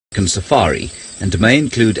Safari and may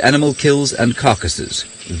include animal kills and carcasses.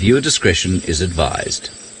 Viewer discretion is advised.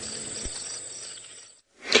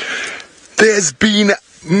 There's been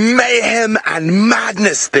mayhem and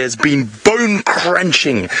madness. There's been bone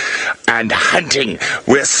crunching and hunting.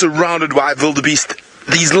 We're surrounded by wildebeest.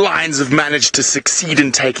 These lions have managed to succeed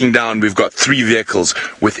in taking down. We've got 3 vehicles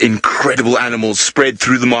with incredible animals spread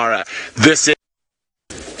through the Mara. This is...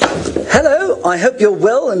 Hello, I hope you're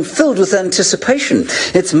well and filled with anticipation.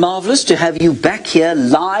 It's marvellous to have you back here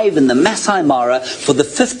live in the Masai Mara for the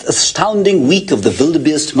 5th astounding week of the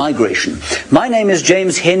wildebeest migration. My name is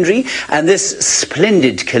James Henry, and this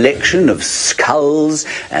splendid collection of skulls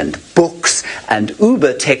and books and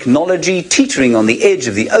Uber technology teetering on the edge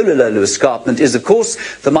of the Olololo escarpment is, of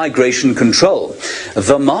course, the migration control.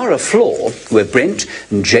 The Mara floor, where Brent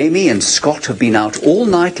and Jamie and Scott have been out all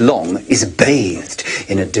night long, is bathed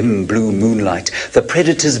in a dim blue moonlight. The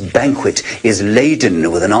predator's banquet is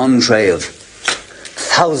laden with an entree of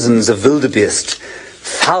thousands of wildebeest,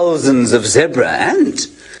 thousands of zebra, and,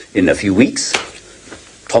 in a few weeks,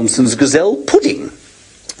 Thompson's gazelle pudding.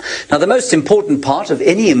 Now, the most important part of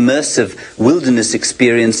any immersive wilderness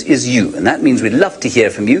experience is you, and that means we'd love to hear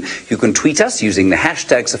from you. You can tweet us using the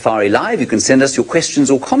hashtag #SafariLive. You can send us your questions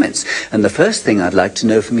or comments. And the first thing I'd like to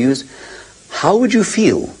know from you is, how would you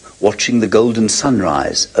feel watching the golden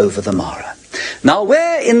sunrise over the Mara? Now,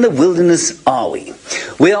 where in the wilderness are we?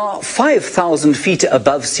 We are 5,000 feet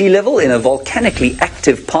above sea level in a volcanically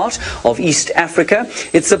active part of East Africa.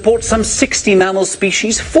 It supports some 60 mammal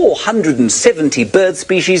species, 470 bird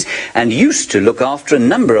species, and used to look after a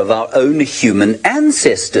number of our own human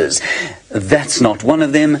ancestors. That's not one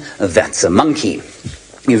of them, that's a monkey.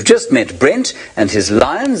 You've just met Brent and his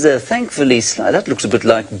lions. They're thankfully, that looks a bit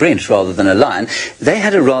like Brent rather than a lion. They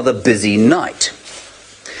had a rather busy night.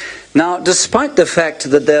 Now, despite the fact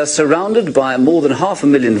that they are surrounded by more than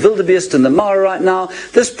 500,000 wildebeest in the Mara right now,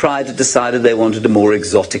 this pride had decided they wanted a more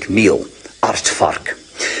exotic meal, aardvark.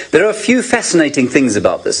 There are a few fascinating things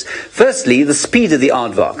about this. Firstly, the speed of the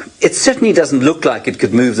aardvark. It certainly doesn't look like it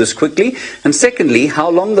could move this quickly. And secondly, how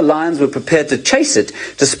long the lions were prepared to chase it,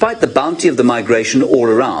 despite the bounty of the migration all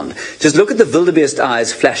around. Just look at the wildebeest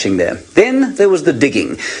eyes flashing there. Then there was the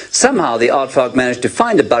digging. Somehow the aardvark managed to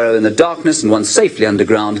find a burrow in the darkness, and once safely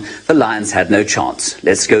underground, the lions had no chance.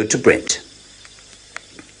 Let's go to Brent.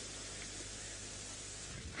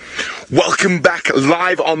 Welcome back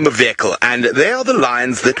live on the vehicle, and they are the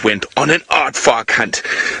lions that went on an aardvark hunt.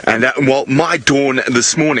 And well, my dawn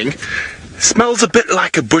this morning smells a bit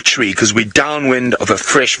like a butchery because we're downwind of a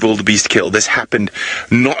fresh wildebeest kill. This happened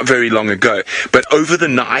not very long ago, but over the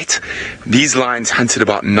night these lions hunted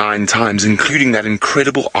about 9 times, including that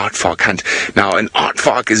incredible aardvark hunt. Now, an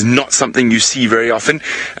aardvark is not something you see very often,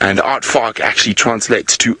 and aardvark actually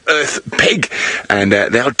translates to earth pig, and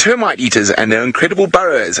they are termite eaters, and they're incredible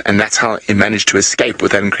burrowers, and that's how it managed to escape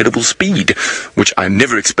with that incredible speed, which I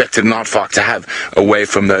never expected an aardvark to have away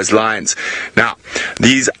from those lions. Now,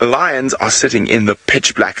 these lions are sitting in the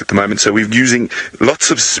pitch black at the moment, so we're using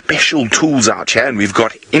lots of special tools out here, and we've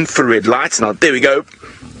got infrared lights. Now, there we go.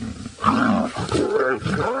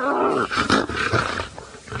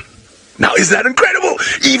 Now, isn't that incredible?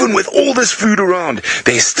 Even with all this food around,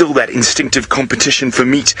 there's still that instinctive competition for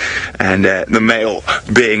meat, and the male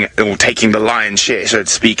being, or taking the lion's share, so to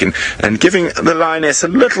speak, and giving the lioness a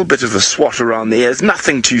little bit of a swat around the ears.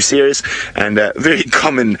 Nothing too serious, and very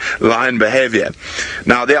common lion behavior.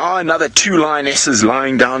 Now, there are another 2 lionesses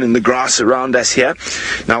lying down in the grass around us here.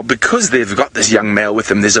 Now, because they've got this young male with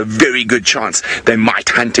them, there's a very good chance they might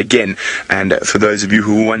hunt again. And for those of you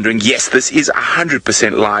who are wondering, yes, this is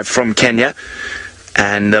 100% live from Kenya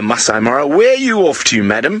and the Masai Mara. Where are you off to,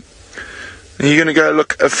 madam? Are you going to go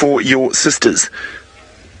look for your sisters?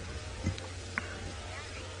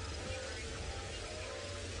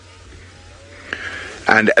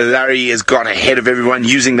 And Larry has got ahead of everyone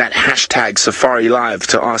using that hashtag #SafariLive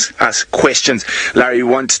to ask us questions. Larry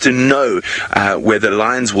wants to know whether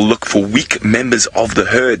lions will look for weak members of the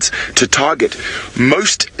herds to target.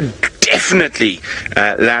 Most definitely,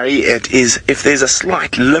 Larry, it is if there's a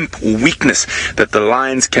slight limp or weakness that the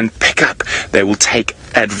lions can pick up, they will take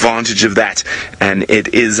advantage of that. And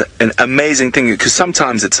it is an amazing thing because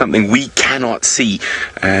sometimes it's something we cannot see,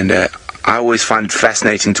 and I always find it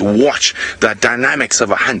fascinating to watch the dynamics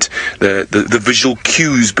of a hunt, the visual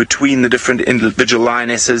cues between the different individual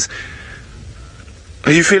lionesses.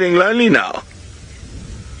 Are you feeling lonely now?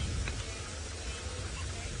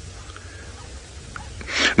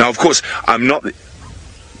 Now, of course, I'm not the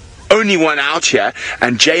only one out here,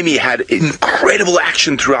 and Jamie had incredible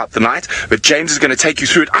action throughout the night, but James is going to take you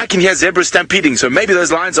through it. I can hear zebras stampeding, so maybe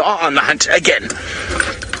those lions are on the hunt again.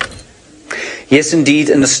 Yes, indeed,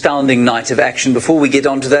 an astounding night of action. Before we get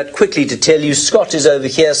on to that, quickly to tell you, Scott is over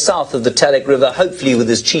here south of the Talek River, hopefully with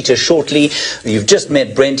his cheetah shortly. You've just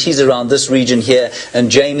met Brent, he's around this region here, and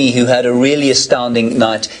Jamie, who had a really astounding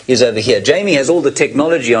night, is over here. Jamie has all the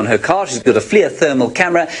technology on her car. She's got a FLIR thermal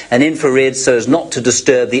camera and infrared so as not to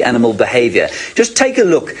disturb the animal behavior. Just take a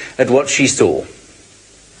look at what she saw.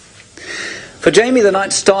 For Jamie, the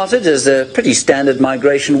night started as a pretty standard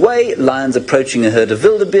migration way. Lions approaching a herd of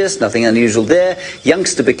wildebeest, nothing unusual there.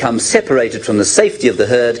 Youngster becomes separated from the safety of the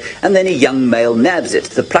herd, and then a young male nabs it.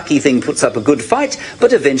 The plucky thing puts up a good fight,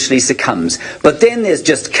 but eventually succumbs. But then there's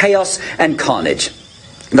just chaos and carnage.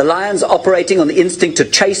 The lions operating on the instinct to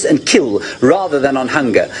chase and kill rather than on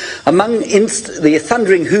hunger. Among the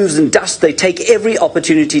thundering hooves and dust, they take every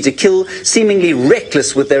opportunity to kill, seemingly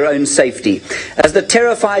reckless with their own safety. As the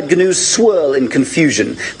terrified gnus swirl in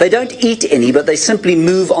confusion, they don't eat any, but they simply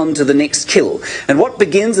move on to the next kill. And what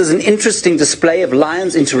begins as an interesting display of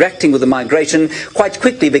lions interacting with the migration quite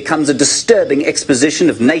quickly becomes a disturbing exposition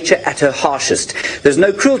of nature at her harshest. There's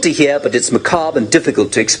no cruelty here, but it's macabre and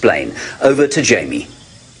difficult to explain. Over to Jamie.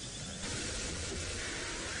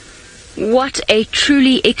 What a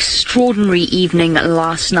truly extraordinary evening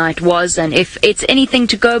last night was, and if it's anything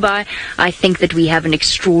to go by, I think that we have an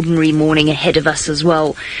extraordinary morning ahead of us as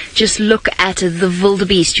well. Just look at the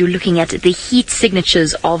wildebeest. You're looking at the heat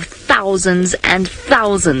signatures of thousands and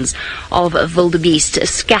thousands of wildebeest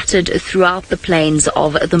scattered throughout the plains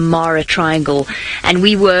of the Mara Triangle, and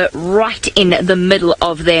we were right in the middle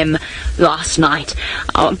of them last night.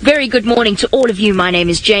 Very good morning to all of you. My name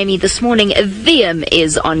is Jamie. This morning, VM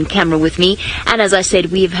is on camera with me, and as I said,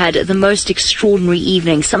 we've had the most extraordinary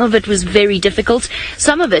evening. Some of it was very difficult.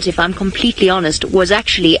 Some of it, if I'm completely honest, was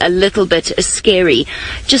actually a little bit scary.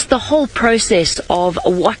 Just the whole process of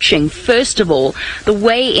watching, first of all, the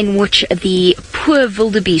way in which the poor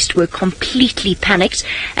wildebeest were completely panicked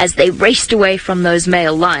as they raced away from those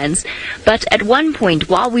male lions. But at one point,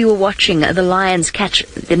 while we were watching the lions catch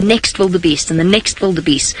the next wildebeest and the next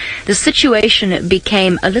wildebeest, the situation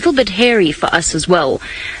became a little bit hairy for us as well.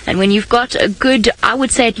 And when you've got a good, I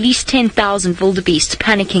would say at least 10,000 wildebeest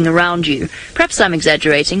panicking around you, perhaps I'm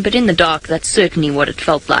exaggerating, but in the dark that's certainly what it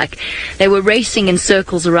felt like. They were racing in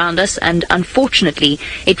circles around us, and unfortunately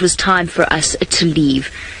it was time for us to leave.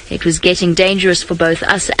 It was getting dangerous for both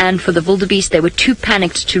us and for the wildebeest. They were too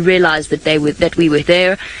panicked to realize that we were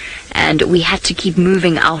there, and we had to keep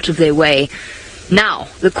moving out of their way. Now,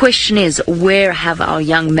 the question is, where have our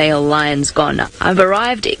young male lions gone? I've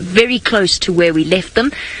arrived very close to where we left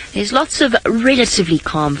them. There's lots of relatively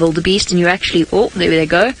calm wildebeest, and you actually, oh, there they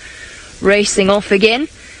go, racing off again.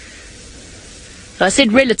 I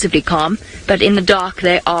said relatively calm, but in the dark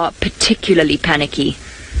they are particularly panicky.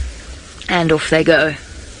 And off they go.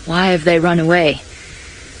 Why have they run away?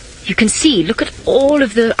 You can see, look at all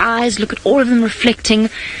of the eyes, look at all of them reflecting.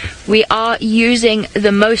 We are using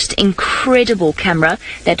the most incredible camera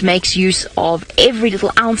that makes use of every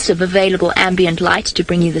little ounce of available ambient light to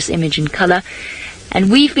bring you this image in color.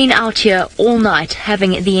 And we've been out here all night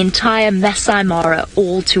having the entire Masai Mara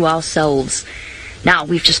all to ourselves. Now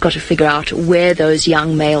we've just got to figure out where those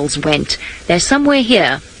young males went. They're somewhere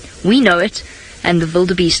here. We know it, and the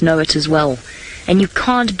wildebeest know it as well. And you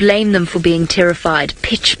can't blame them for being terrified.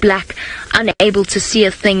 Pitch black, unable to see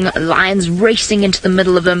a thing, lions racing into the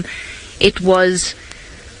middle of them. It was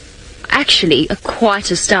actually quite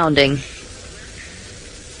astounding.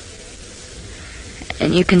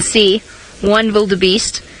 And you can see one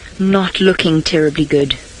wildebeest not looking terribly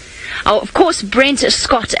good. Of course, Brent,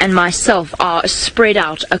 Scott and myself are spread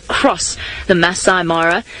out across the Masai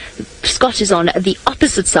Mara. Scott is on the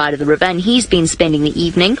opposite side of the river, and he's been spending the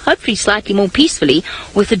evening, hopefully slightly more peacefully,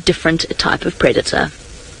 with a different type of predator.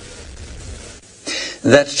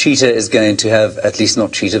 That cheetah is going to have, at least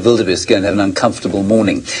not cheetah, wildebeest, going to have an uncomfortable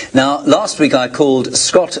morning. Now, last week I called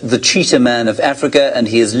Scott the Cheetah Man of Africa, and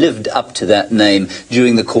he has lived up to that name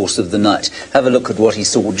during the course of the night. Have a look at what he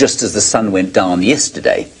saw just as the sun went down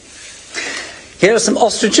yesterday. Here are some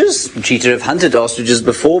ostriches. Cheetah have hunted ostriches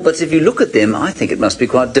before, but if you look at them, I think it must be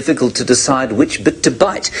quite difficult to decide which bit to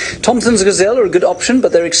bite. Thompson's gazelle are a good option,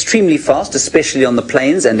 but they're extremely fast, especially on the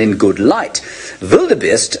plains and in good light.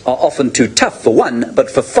 Wildebeest are often too tough for one, but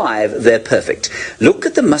for five, they're perfect. Look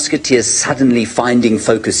at the musketeers suddenly finding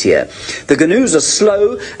focus here. The gnus are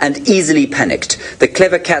slow and easily panicked. The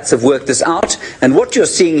clever cats have worked this out, and what you're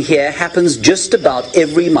seeing here happens just about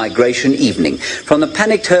every migration evening. From the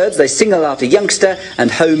panicked herds, they single out a youngster and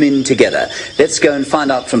home in together. Let's go and find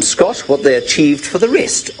out from Scott what they achieved for the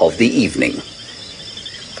rest of the evening.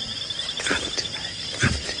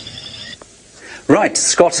 Right,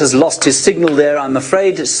 Scott has lost his signal there, I'm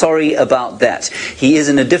afraid. Sorry about that. He is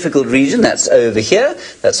in a difficult region. That's over here.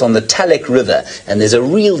 That's on the Talek River. And there's a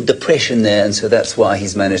real depression there, and so that's why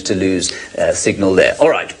he's managed to lose signal there. All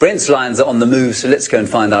right, Brent's lions are on the move, so let's go and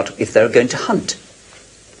find out if they're going to hunt.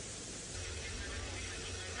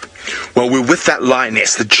 Well, we're with that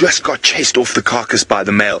lioness that just got chased off the carcass by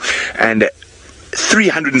the male, and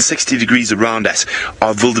 360 degrees around us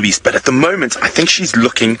are wildebeest, but at the moment I think she's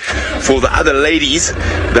looking for the other ladies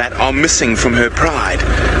that are missing from her pride.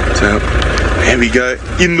 So here we go,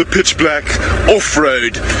 in the pitch black,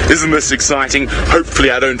 off-road. Isn't this exciting?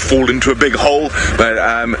 Hopefully I don't fall into a big hole, but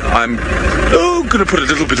I'm going to put a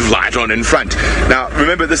little bit of light on in front. Now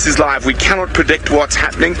remember, this is live, we cannot predict what's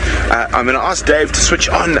happening. I'm going to ask Dave to switch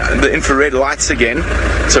on the infrared lights again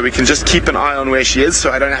so we can just keep an eye on where she is,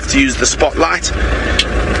 so I don't have to use the spotlight.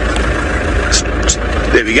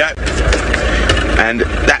 There we go. And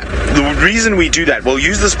the reason we do that, we'll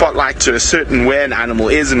use the spotlight to ascertain where an animal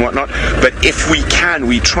is and whatnot, but if we can,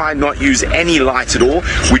 we try not use any light at all.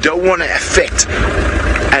 We don't want to affect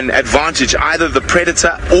an advantage either the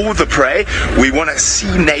predator or the prey. We want to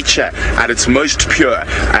see nature at its most pure,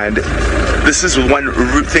 and this is one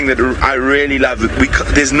thing that I really love.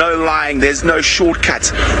 There's no lying, there's no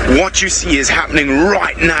shortcuts. What you see is happening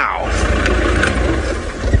right now.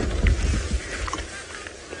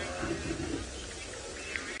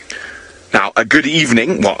 Now, a good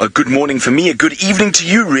evening, well, a good morning for me, a good evening to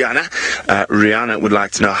you, Rihanna. Rihanna would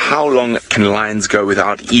like to know, how long can lions go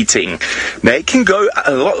without eating? They can go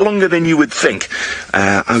a lot longer than you would think.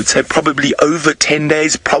 I would say probably over 10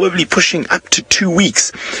 days, probably pushing up to 2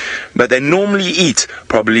 weeks. But they normally eat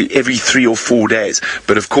probably every 3 or 4 days.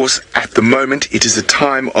 But of course, at the moment, it is a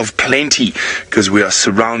time of plenty because we are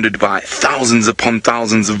surrounded by thousands upon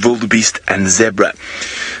thousands of wildebeest and zebra.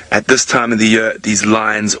 At this time of the year, these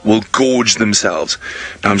lions will gorge themselves.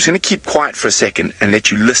 Now, I'm just going to keep quiet for a second and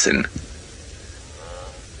let you listen.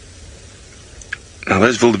 Now,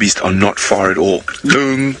 those wildebeest are not far at all.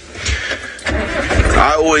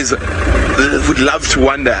 I always would love to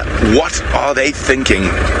wonder, what are they thinking?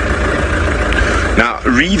 Now,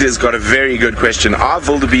 Reed has got a very good question. Are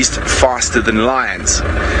wildebeest faster than lions?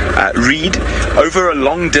 Reed, over a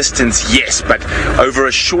long distance, yes, but over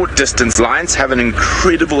a short distance, lions have an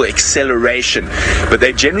incredible acceleration, but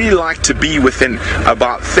they generally like to be within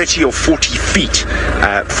about 30 or 40 feet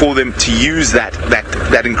for them to use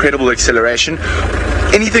that incredible acceleration.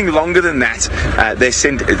 Anything longer than that, they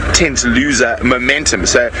tend to lose momentum.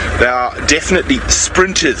 So they are definitely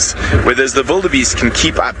sprinters, whereas the wildebeest can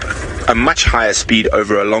keep up a much higher speed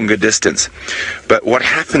over a longer distance. But what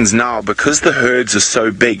happens now, because the herds are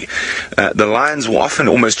so big, the lions will often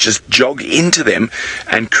almost just jog into them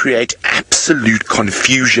and create absolute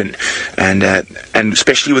confusion. And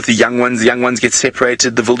especially with the young ones get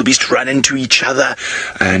separated, the wildebeest run into each other,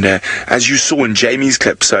 and as you saw in Jamie's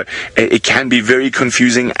clip, so it can be very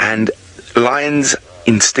confusing, and lions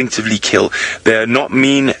instinctively kill. They are not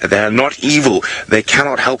mean, they are not evil, they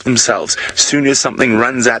cannot help themselves. As soon as something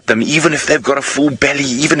runs at them, even if they've got a full belly,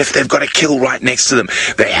 even if they've got a kill right next to them,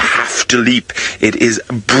 they have to leap. It is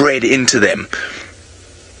bred into them.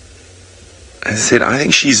 As I said, I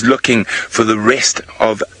think she's looking for the rest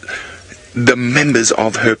of the members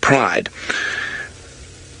of her pride.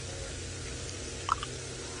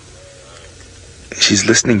 She's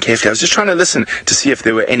listening carefully. I was just trying to listen to see if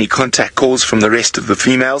there were any contact calls from the rest of the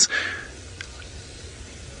females.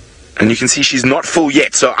 And you can see she's not full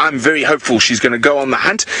yet, so I'm very hopeful she's going to go on the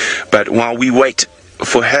hunt. But while we wait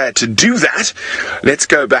for her to do that, let's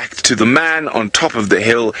go back to the man on top of the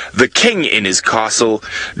hill, the king in his castle,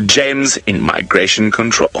 James in migration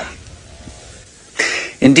control.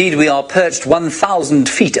 Indeed, we are perched 1,000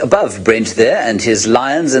 feet above Brent there and his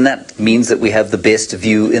lions, and that means that we have the best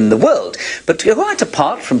view in the world. But quite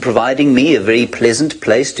apart from providing me a very pleasant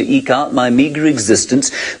place to eke out my meagre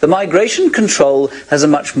existence, the migration control has a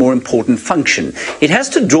much more important function. It has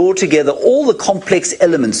to draw together all the complex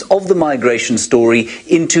elements of the migration story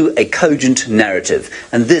into a cogent narrative,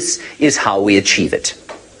 and this is how we achieve it.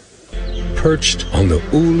 Perched on the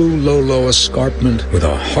Ululolo escarpment with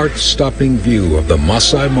a heart-stopping view of the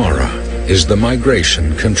Masai Mara is the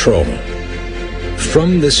migration control.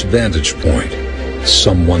 From this vantage point,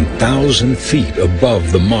 some 1,000 feet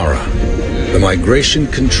above the Mara, the migration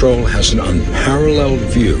control has an unparalleled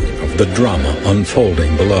view of the drama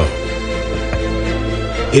unfolding below.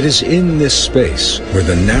 It is in this space where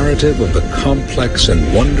the narrative of the complex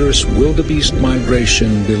and wondrous wildebeest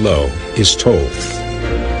migration below is told.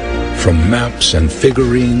 From maps and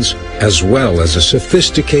figurines, as well as a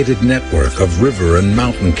sophisticated network of river and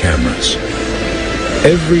mountain cameras,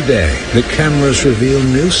 Every day, the cameras reveal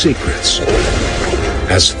new secrets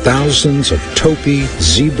as thousands of topi,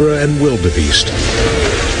 zebra, and wildebeest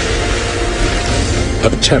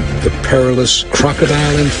attempt the perilous,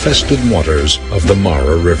 crocodile-infested waters of the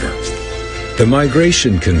Mara River. The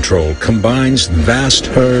migration control combines vast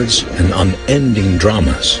herds and unending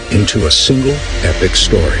dramas into a single epic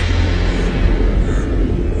story.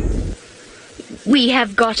 We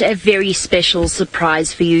have got a very special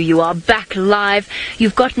surprise for you. You are back live.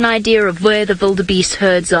 You've got an idea of where the wildebeest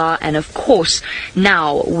herds are. And of course,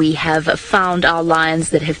 now we have found our lions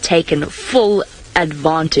that have taken full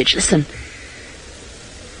advantage. Listen.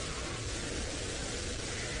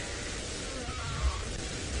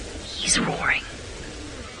 He's roaring.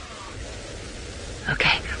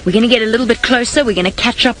 Okay, we're going to get a little bit closer. We're going to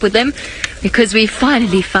catch up with them because we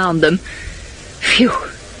finally found them. Phew.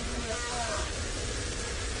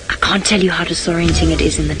 I can't tell you how disorienting it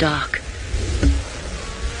is in the dark.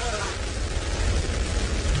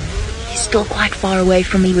 He's still quite far away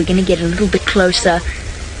from me. We're going to get a little bit closer.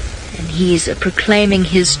 And he's proclaiming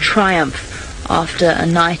his triumph after a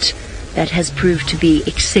night that has proved to be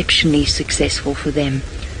exceptionally successful for them.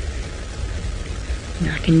 And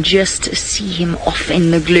I can just see him off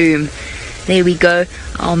in the gloom. There we go,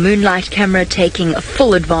 our moonlight camera taking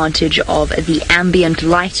full advantage of the ambient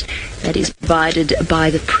light that is provided by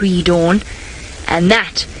the pre-dawn. And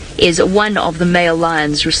that is one of the male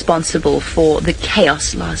lions responsible for the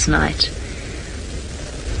chaos last night.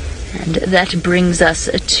 And that brings us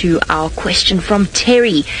to our question from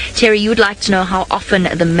Terry. Terry, you would like to know how often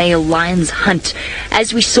the male lions hunt.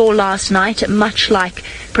 As we saw last night, much like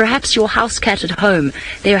perhaps your house cat at home,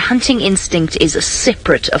 their hunting instinct is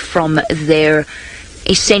separate from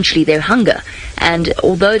essentially their hunger. And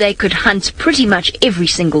although they could hunt pretty much every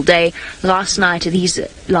single day, last night these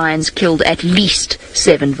lions killed at least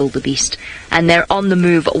 7 wildebeest. And they're on the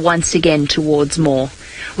move once again towards more.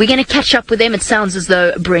 We're going to catch up with them. It sounds as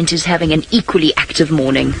though Brent is having an equally active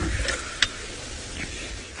morning.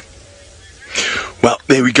 Well,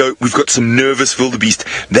 there we go. We've got some nervous wildebeest.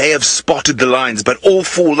 They have spotted the lions, but all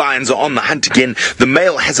 4 lions are on the hunt again. The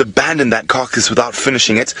male has abandoned that carcass without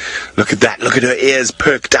finishing it. Look at that. Look at her ears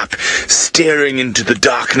perked up, staring into the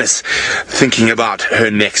darkness, thinking about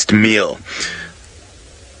her next meal.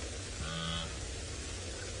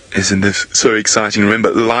 Isn't this so exciting?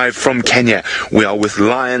 Remember, live from Kenya, we are with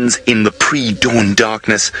lions in the pre-dawn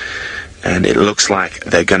darkness, and it looks like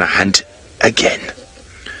they're going to hunt again.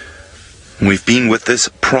 We've been with this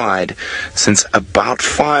pride since about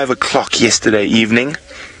 5 o'clock yesterday evening,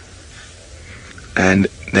 and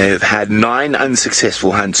they've had 9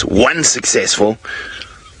 unsuccessful hunts, 1 successful.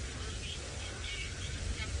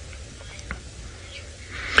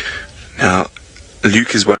 Now,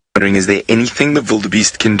 Luke is wondering, is there anything the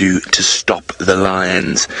wildebeest can do to stop the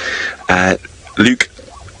lions? Luke,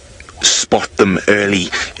 spot them early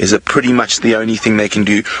is pretty much the only thing they can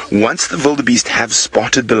do. Once the wildebeest have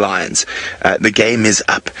spotted the lions, the game is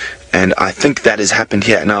up. And I think that has happened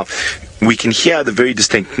here. Now, we can hear the very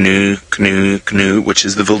distinct gnu, gnu, gnu, which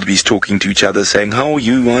is the wildebeest talking to each other, saying, how are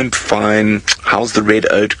you? I'm fine. How's the red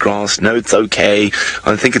oat grass? No, it's okay.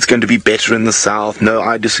 I think it's going to be better in the south. No,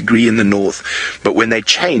 I disagree in the north. But when they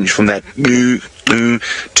change from that gnu, gnu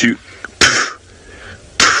to poof,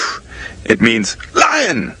 poof, it means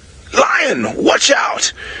lion, lion, watch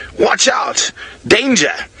out, watch out,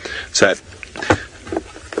 danger. So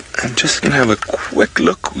I'm just going to have a quick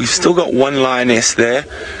look. We've still got 1 lioness there.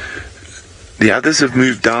 The others have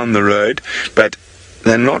moved down the road, but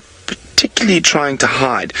they're not particularly trying to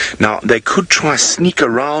hide. Now, they could try sneak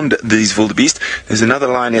around these wildebeest. There's another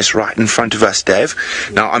lioness right in front of us, Dave.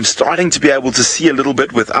 Now, I'm starting to be able to see a little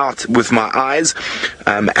bit with my eyes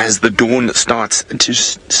as the dawn starts to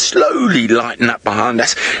slowly lighten up behind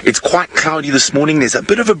us. It's quite cloudy this morning. There's a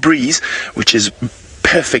bit of a breeze, which is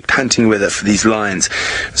perfect hunting weather for these lions.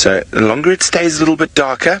 So the longer it stays a little bit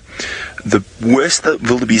darker, the worse the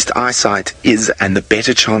wildebeest eyesight is, and the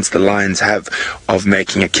better chance the lions have of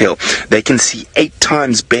making a kill. They can see 8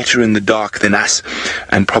 times better in the dark than us,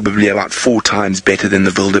 and probably about 4 times better than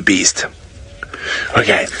the wildebeest.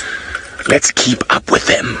 Okay, let's keep up with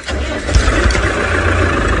them.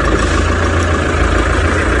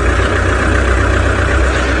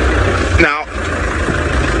 Now,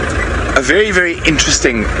 a very, very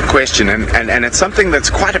interesting question, and it's something that's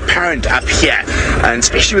quite apparent up here, and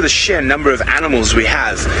especially with the sheer number of animals we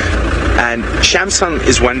have. And Shamson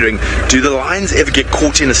is wondering, do the lions ever get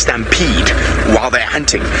caught in a stampede while they're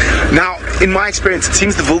hunting? Now, in my experience, it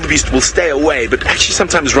seems the wildebeest will stay away, but actually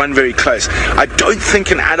sometimes run very close. I don't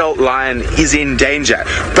think an adult lion is in danger,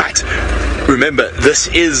 but remember, this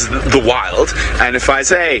is the wild, and if I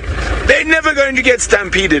say they're never going to get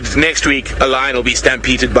stampeded next week, a lion will be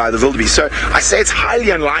stampeded by the wildebeest. So I say it's highly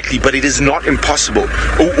unlikely, but it is not impossible.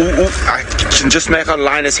 I can just make out a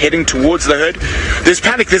lioness heading towards the herd. There's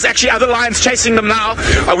panic. There's actually other lions chasing them now.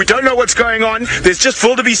 We don't know what's going on. There's just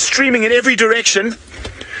wildebeest streaming in every direction.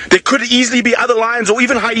 There could easily be other lions or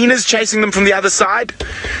even hyenas chasing them from the other side.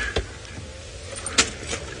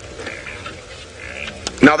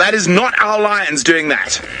 Now that is not our lions doing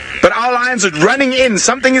that, but our lions are running in.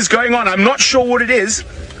 Something is going on. I'm not sure what it is.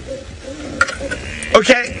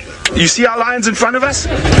 Okay, you see our lions in front of us?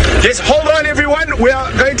 Yes, hold on everyone. We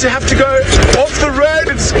are going to have to go off the road.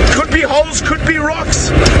 It could be holes, could be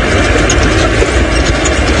rocks.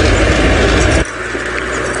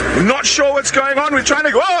 I'm not sure what's going on. We're trying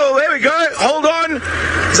to go. Oh, there we go. Hold on.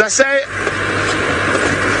 As I say,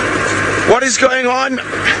 what is going on?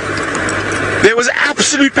 There was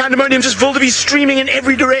absolute pandemonium, just wildebeest streaming in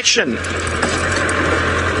every direction.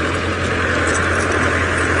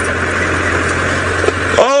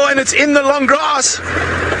 Oh, and it's in the long grass.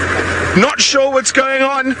 Not sure what's going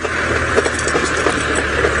on.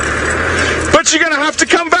 But you're going to have to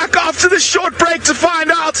come back after this short break to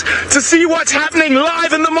find out, to see what's happening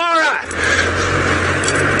live in the Mara.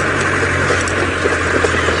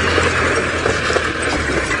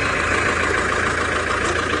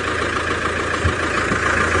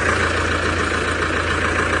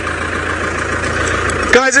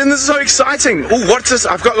 Guys, and this is so exciting. Oh, what's this?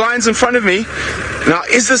 I've got lions in front of me. Now,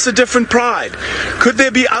 is this a different pride? Could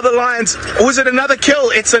there be other lions? Or is it another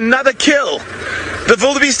kill? It's another kill. The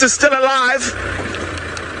wildebeest is still alive.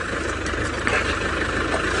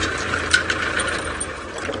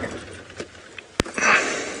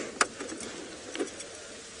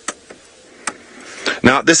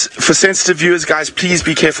 Now, this, for sensitive viewers, guys, please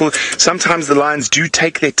be careful. Sometimes the lions do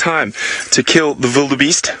take their time to kill the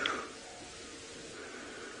wildebeest.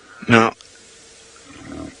 Now,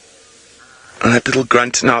 that little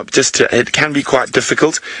grunt, now, it can be quite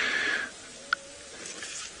difficult.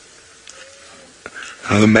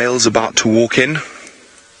 Now, the male's about to walk in.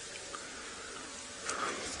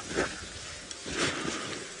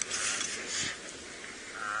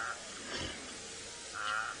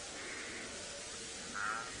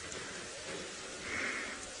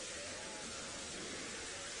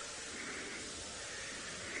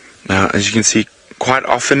 Now, as you can see, quite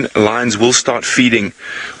often lions will start feeding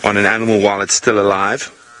on an animal while it's still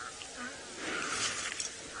alive.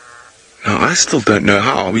 Now, I still don't know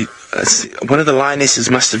how. One of the lionesses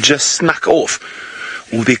must have just snuck off.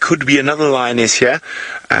 Or there could be another lioness here.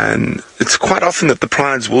 And it's quite often that the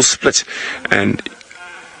prides will split. And,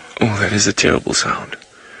 oh, that is a terrible sound.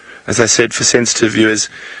 As I said, for sensitive viewers,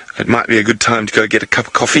 it might be a good time to go get a cup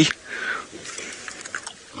of coffee.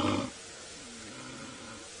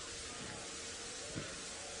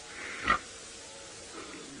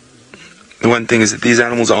 The one thing is that these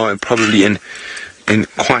animals are probably in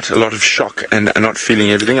quite a lot of shock and are not feeling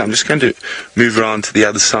everything. I'm just going to move around to the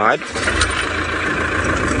other side.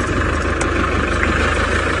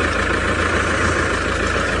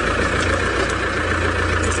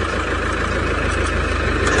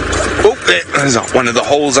 Oh, there's one of the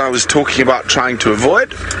holes I was talking about trying to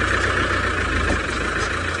avoid.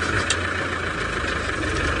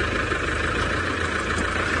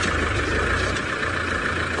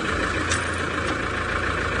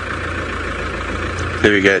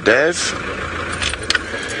 There we go, Dave.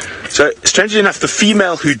 So, strangely enough, the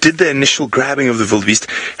female who did the initial grabbing of the wildebeest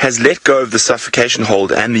has let go of the suffocation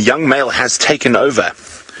hold, and the young male has taken over.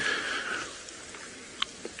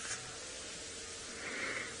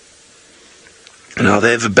 Now,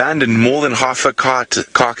 they've abandoned more than half a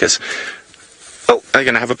carcass. Oh, they're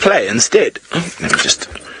going to have a play instead. Oh, let me just...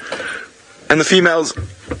 And the females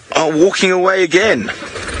are walking away again.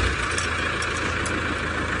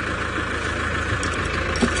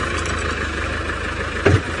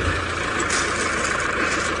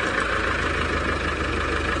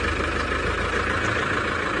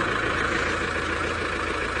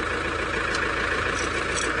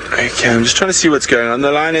 Okay, I'm just trying to see what's going on.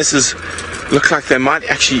 The lionesses look like they might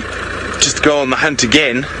actually just go on the hunt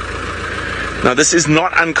again. Now, this is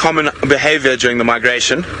not uncommon behavior during the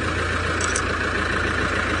migration.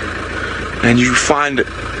 And you find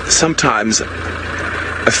sometimes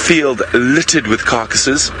a field littered with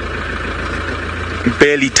carcasses,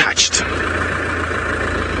 barely touched.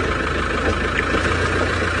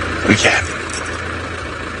 Okay.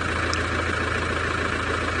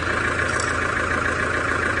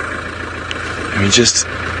 I mean, just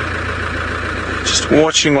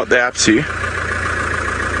watching what they're up to.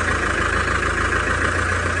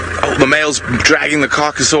 Oh, the male's dragging the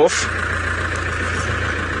carcass off.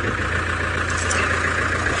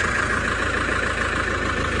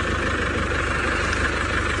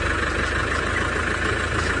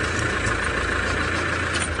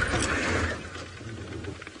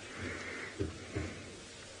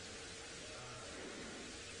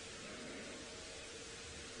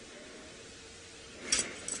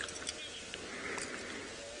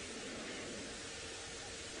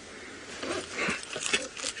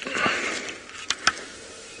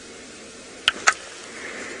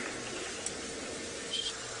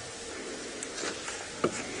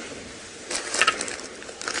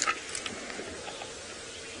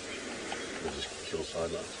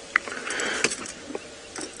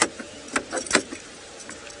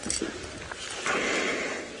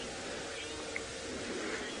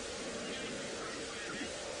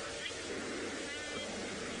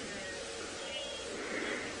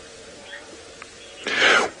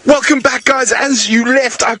 Welcome back, guys. As you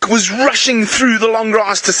left, I was rushing through the long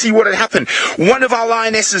grass to see what had happened. One of our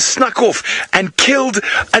lionesses snuck off and killed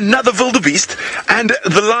another wildebeest, and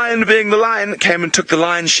the lion, being the lion, came and took the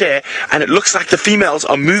lion's share, and it looks like the females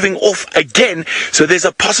are moving off again, so there's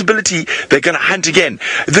a possibility they're going to hunt again.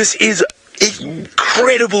 This is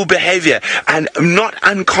incredible behavior and not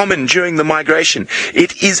uncommon during the migration.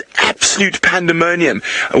 It is absolute pandemonium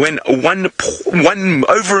when one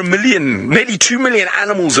over a million, nearly 2 million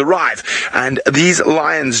animals arrive, and these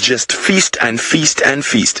lions just feast and feast and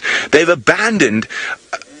feast. They've abandoned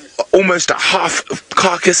almost a half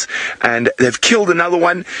carcass, and they've killed another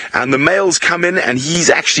one, and the males come in, and he's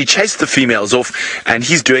actually chased the females off, and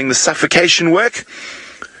he's doing the suffocation work,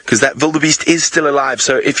 because that wildebeest is still alive.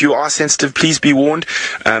 So if you are sensitive, please be warned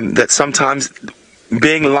that sometimes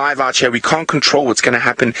being live out here, we can't control what's going to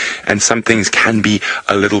happen, and some things can be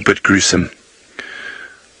a little bit gruesome.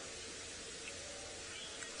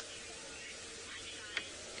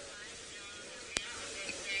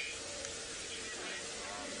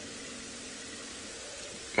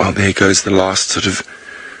 Well, there goes the last sort of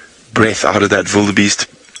breath out of that wildebeest.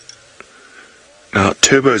 Now,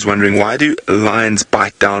 Turbo is wondering, why do lions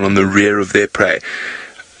bite down on the rear of their prey?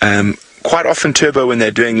 Quite often, Turbo, when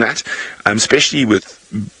they're doing that, especially with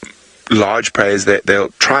large prey, they'll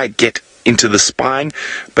try to get into the spine,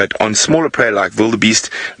 but on smaller prey like wildebeest,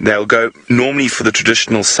 they'll go normally for the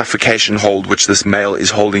traditional suffocation hold, which this male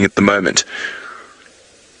is holding at the moment.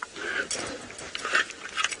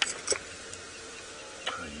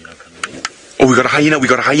 Oh, we got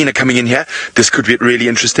a hyena coming in here. This could get really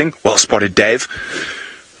interesting. Well spotted, Dave.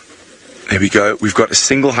 There we go. We've got a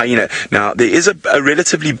single hyena. Now, there is a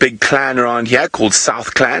relatively big clan around here called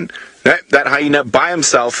South Clan. No, that hyena by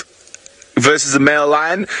himself versus a male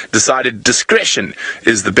lion decided discretion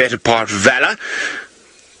is the better part of valor.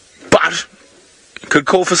 But could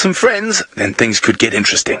call for some friends, then things could get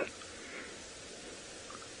interesting.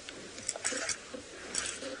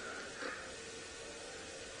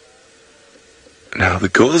 Now, the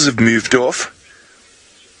girls have moved off.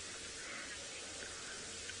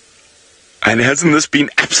 And hasn't this been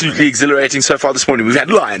absolutely exhilarating so far this morning? We've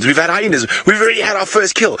had lions, we've had hyenas, we've already had our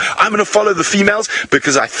first kill. I'm going to follow the females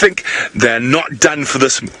because I think they're not done for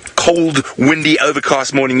this cold, windy,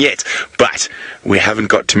 overcast morning yet. But we haven't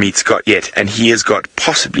got to meet Scott yet, and he has got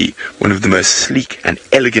possibly one of the most sleek and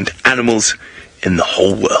elegant animals in the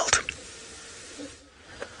whole world.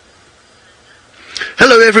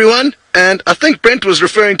 Hello everyone, and I think Brent was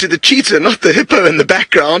referring to the cheetah, not the hippo in the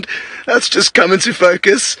background. That's just come into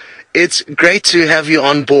focus. It's great to have you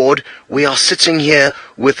on board. We are sitting here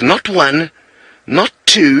with not one, not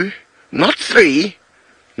two, not three,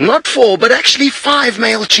 not four, but actually 5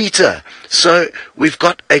 male cheetah. So we've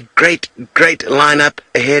got a great lineup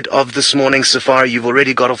ahead of this morning's safari. You've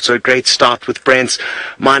already got off to a great start with Brent.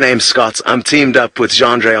 My name's Scott. I'm teamed up with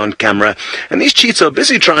Jandre on camera. And these cheetah are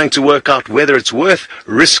busy trying to work out whether it's worth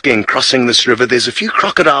risking crossing this river. There's a few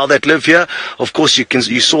crocodile that live here. Of course,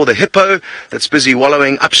 you saw the hippo that's busy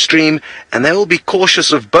wallowing upstream. And they will be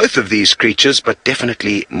cautious of both of these creatures, but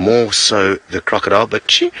definitely more so the crocodile. But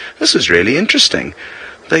gee, this is really interesting.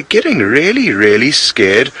 They're getting really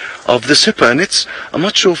scared of this hippo, and I'm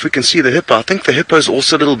not sure if we can see the hippo. I think the hippo's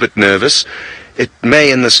also a little bit nervous. It may,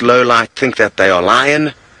 in this low light, think that they are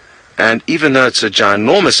lion, and even though it's a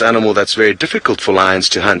ginormous animal that's very difficult for lions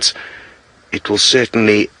to hunt, it will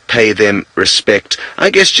certainly pay them respect. I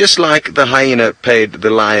guess just like the hyena paid the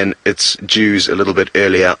lion its dues a little bit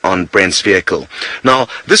earlier on Brent's vehicle. Now,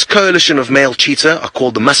 this coalition of male cheetah are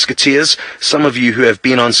called the Musketeers. Some of you who have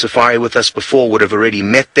been on safari with us before would have already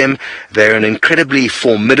met them. They're an incredibly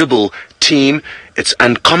formidable team. It's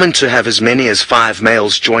uncommon to have as many as 5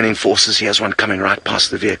 males joining forces. Here's one coming right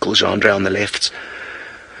past the vehicle, Jeandre on the left.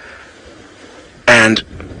 And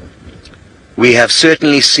we have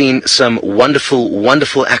certainly seen some wonderful,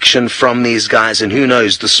 wonderful action from these guys, and who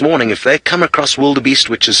knows, this morning, if they come across wildebeest,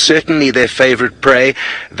 which is certainly their favorite prey,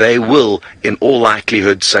 they will, in all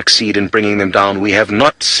likelihood, succeed in bringing them down. We have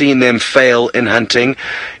not seen them fail in hunting.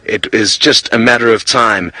 It is just a matter of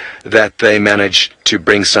time that they manage to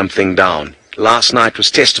bring something down. Last night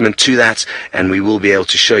was testament to that, and we will be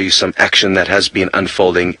able to show you some action that has been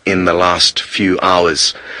unfolding in the last few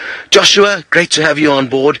hours. Joshua, great to have you on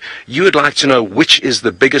board. You would like to know which is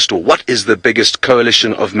the biggest, or what is the biggest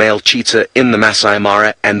coalition of male cheetah in the Masai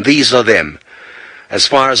Mara, and these are them. As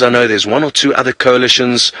far as I know, there's 1 or 2 other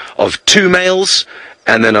coalitions of 2 males,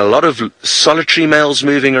 and then a lot of solitary males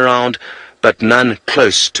moving around, but none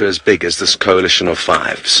close to as big as this coalition of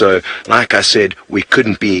 5. So, like I said, we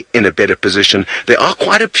couldn't be in a better position. There are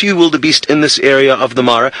quite a few wildebeest in this area of the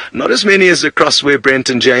Mara, not as many as across where Brent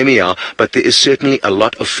and Jamie are, but there is certainly a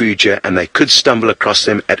lot of food here, and they could stumble across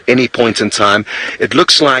them at any point in time. It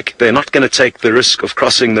looks like they're not going to take the risk of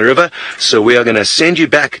crossing the river, so we are going to send you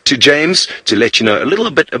back to James to let you know a little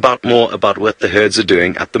bit more about what the herds are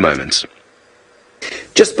doing at the moment.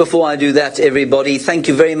 Just before I do that, everybody, thank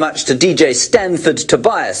you very much to DJ Stanford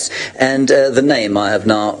Tobias, and the name I have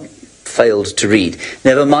now failed to read.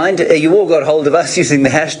 Never mind, you all got hold of us using the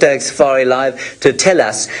hashtag Safari Live to tell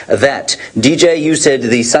us that. DJ, you said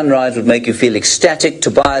the sunrise would make you feel ecstatic.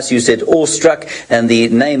 Tobias, you said awestruck, and the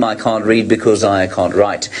name I can't read because I can't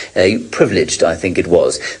write. Privileged, I think it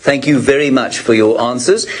was. Thank you very much for your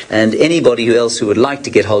answers, and anybody else who would like to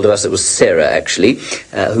get hold of us, it was Sarah actually,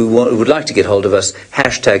 who would like to get hold of us,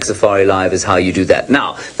 hashtag Safari Live is how you do that.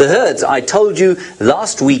 Now, the herds, I told you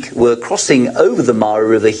last week, were crossing over the Mara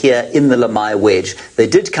River here in the Lamai Wedge. They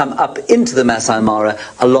did come up into the Masai Mara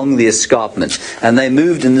along the escarpment, and they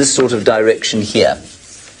moved in this sort of direction here.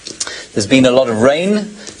 There's been a lot of rain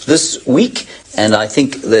this week, and I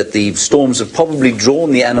think that the storms have probably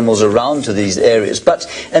drawn the animals around to these areas. But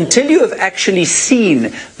until you have actually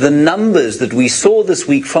seen the numbers that we saw this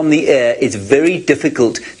week from the air, it's very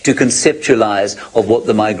difficult to conceptualize of what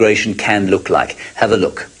the migration can look like. Have a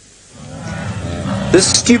look.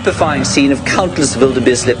 This stupefying scene of countless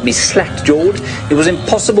wildebeest left me slack-jawed. It was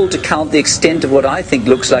impossible to count the extent of what I think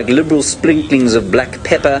looks like liberal sprinklings of black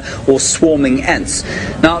pepper or swarming ants.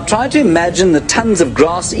 Now, try to imagine the tons of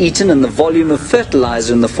grass eaten and the volume of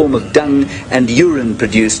fertilizer in the form of dung and urine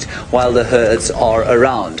produced while the herds are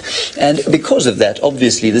around. And because of that,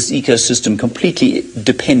 obviously, this ecosystem completely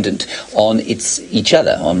dependent on each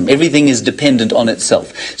other. Everything is dependent on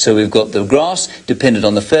itself. So we've got the grass dependent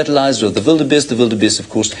on the fertilizer of the wildebeest, of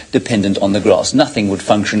course, dependent on the grass. Nothing would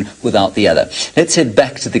function without the other. Let's head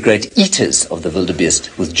back to the great eaters of the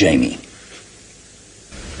wildebeest with Jamie.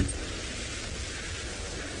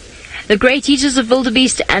 The great eaters of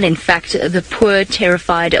wildebeest, and in fact the poor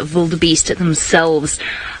terrified wildebeest themselves.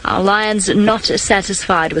 Our lions not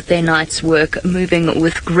satisfied with their night's work, moving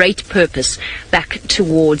with great purpose back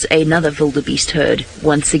towards another wildebeest herd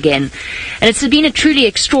once again. And it's been a truly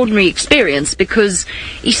extraordinary experience because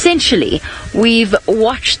essentially we've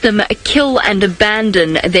watched them kill and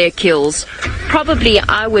abandon their kills. Probably,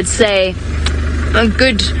 I would say, a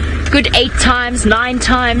good 8 times, 9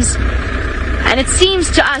 times. And it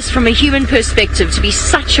seems to us from a human perspective to be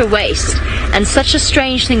such a waste and such a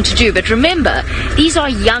strange thing to do. But remember, these are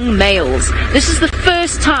young males. This is the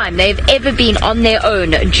first time they've ever been on their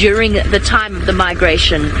own during the time of the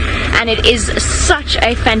migration. And it is such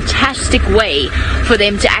a fantastic way for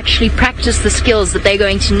them to actually practice the skills that they're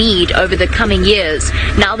going to need over the coming years,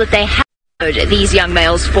 now that they have these young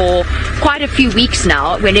males for quite a few weeks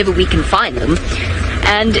now, whenever we can find them.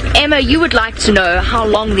 And Emma, you would like to know how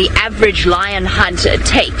long the average lion hunt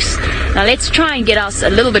takes. Now let's try and get us a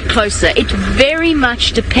little bit closer. It very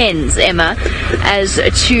much depends, Emma, as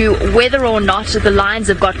to whether or not the lions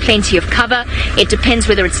have got plenty of cover. It depends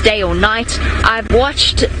whether it's day or night. I've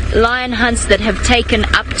watched lion hunts that have taken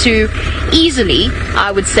up to easily,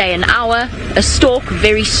 I would say, an hour. A stalk,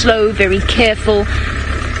 very slow, very careful.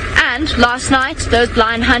 And last night, those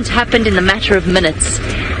lion hunts happened in the matter of minutes.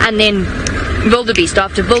 And then wildebeest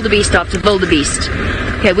after wildebeest after wildebeest.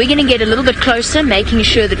 Okay, we're going to get a little bit closer, making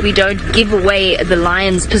sure that we don't give away the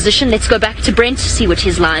lion's position. Let's go back to Brent to see what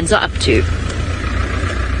his lions are up to.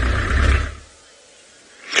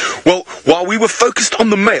 Well, while we were focused on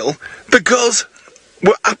the male, the girls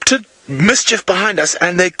were up to mischief behind us,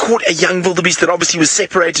 and they caught a young wildebeest that obviously was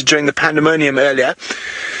separated during the pandemonium earlier.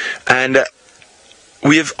 And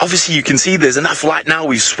we have, obviously you can see there's enough light now,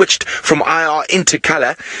 we've switched from IR into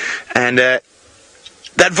colour, and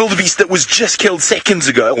that wildebeest that was just killed seconds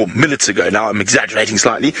ago, or minutes ago, now I'm exaggerating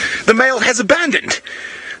slightly, the male has abandoned.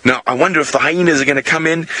 Now, I wonder if the hyenas are going to come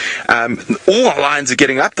in. All our lions are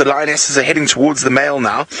getting up. The lionesses are heading towards the male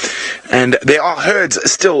now. And there are herds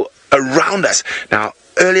still around us. Now,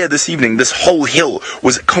 earlier this evening, this whole hill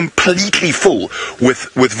was completely full with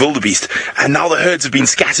wildebeest. And now the herds have been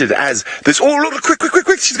scattered as this, oh, look,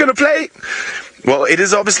 quick, she's going to play. Well, it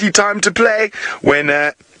is obviously time to play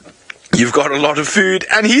when you've got a lot of food.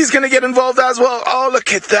 And he's going to get involved as well. Oh,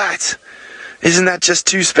 look at that. Isn't that just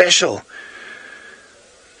too special?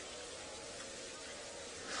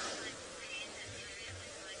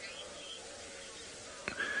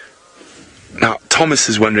 Now, Thomas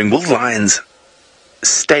is wondering, will lions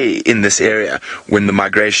stay in this area when the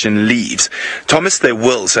migration leaves? Thomas, they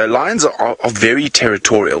will. So lions are very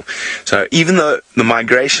territorial. So even though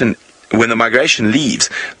when the migration leaves,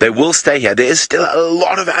 they will stay here. There is still a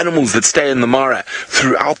lot of animals that stay in the Mara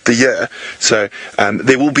throughout the year. So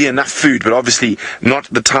there will be enough food, but obviously not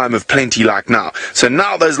the time of plenty like now. So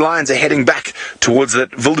now those lions are heading back towards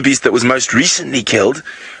that wildebeest that was most recently killed.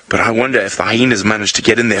 But I wonder if the hyenas managed to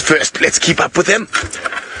get in there first. Let's keep up with them.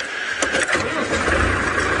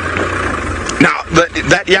 Now,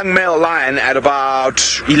 that young male lion at about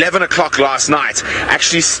 11 o'clock last night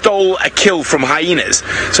actually stole a kill from hyenas.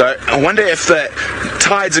 So I wonder if the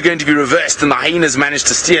tides are going to be reversed and the hyenas managed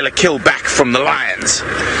to steal a kill back from the lions.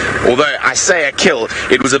 Although I say a kill,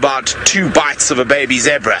 it was about 2 bites of a baby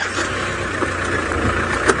zebra.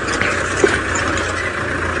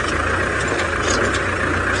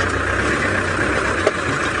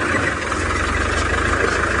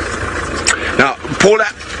 Now, Paula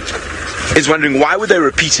is wondering, why would they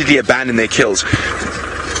repeatedly abandon their kills?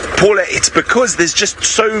 Paula, it's because there's just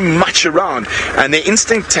so much around and their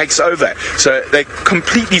instinct takes over. So they're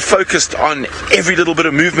completely focused on every little bit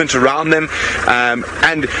of movement around them.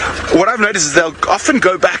 And what I've noticed is they'll often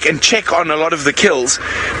go back and check on a lot of the kills,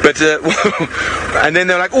 but and then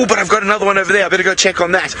they're like, oh, but I've got another one over there, I better go check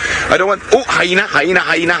on that. I don't want, oh, hyena,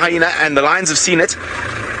 and the lions have seen it.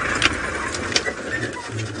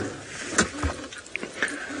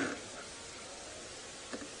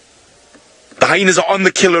 The hyenas are on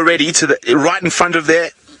the kill already, right in front of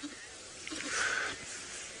there.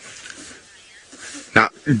 Now,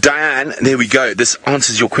 Diane, there we go. This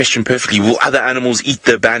answers your question perfectly. Will other animals eat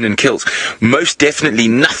the abandoned kills? Most definitely.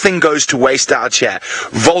 Nothing goes to waste out here.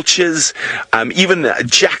 Vultures, even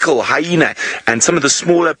jackal, hyena, and some of the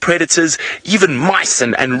smaller predators, even mice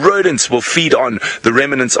and rodents will feed on the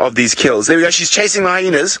remnants of these kills. There we go. She's chasing the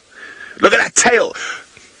hyenas. Look at that tail.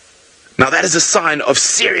 Now, that is a sign of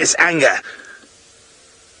serious anger.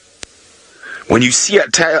 When you see a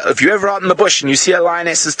tail, if you're ever out in the bush and you see a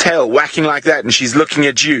lioness's tail whacking like that and she's looking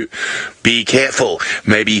at you, be careful.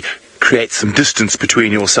 Maybe create some distance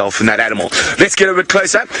between yourself and that animal. Let's get a bit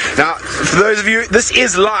closer. Now, for those of you, this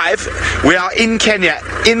is live. We are in Kenya,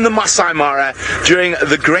 in the Masai Mara, during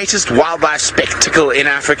the greatest wildlife spectacle in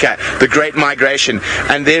Africa, the Great Migration.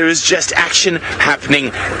 And there is just action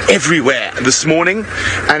happening everywhere this morning.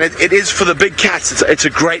 And it is for the big cats. It's a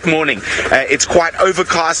great morning. It's quite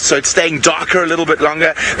overcast, so it's staying darker a little bit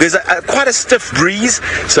longer. There's quite a stiff breeze,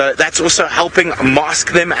 so that's also helping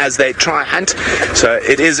mask them as they try hunt. So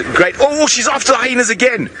it is great. Oh, she's after the hyenas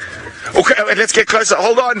again. Okay, let's get closer.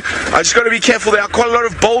 Hold on. I just got to be careful. There are quite a lot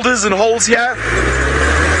of boulders and holes here.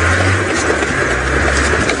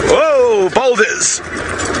 Whoa, boulders.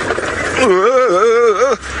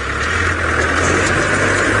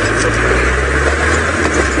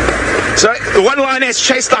 So, the one lioness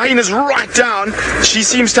chased the hyenas right down. She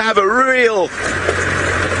seems to have a real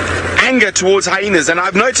anger towards hyenas, and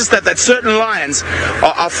I've noticed that certain lions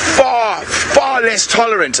are far less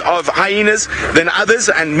tolerant of hyenas than others,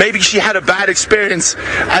 and maybe she had a bad experience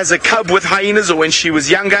as a cub with hyenas or when she was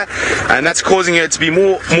younger, and that's causing her to be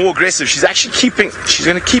more aggressive. She's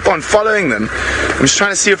going to keep on following them. I'm just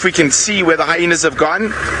trying to see if we can see where the hyenas have gone.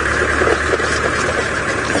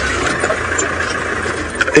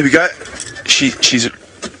 There we go.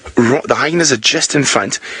 The hyenas are just in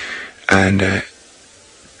front, and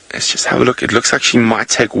let's just have a look. It looks like she might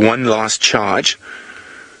take one last charge.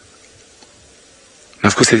 Now,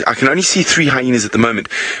 of course, I can only see 3 hyenas at the moment,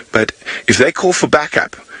 but if they call for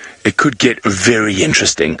backup, it could get very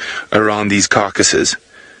interesting around these carcasses.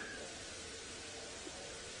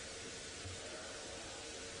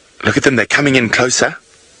 Look at them, they're coming in closer.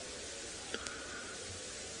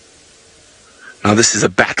 Now, this is a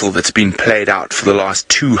battle that's been played out for the last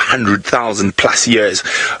 200,000 plus years.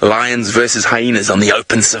 Lions versus hyenas on the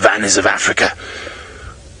open savannas of Africa.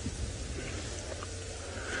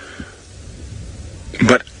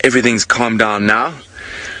 But everything's calmed down now.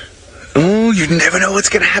 Oh, you never know what's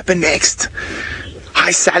going to happen next. Hi,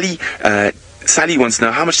 Sally. Sally wants to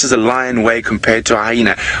know, how much does a lion weigh compared to a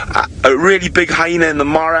hyena? A really big hyena in the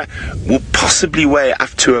Mara will possibly weigh up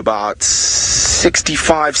to about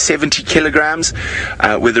 65, 70 kilograms,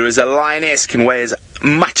 where there is a lioness can weigh as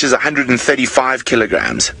much as 135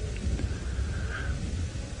 kilograms.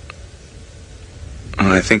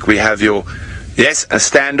 I think we have your, yes, a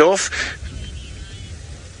standoff.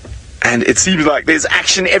 And it seems like there's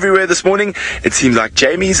action everywhere this morning. It seems like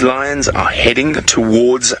Jamie's lions are heading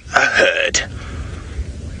towards a herd.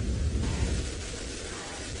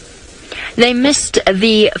 They missed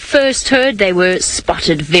the first herd. They were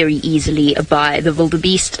spotted very easily by the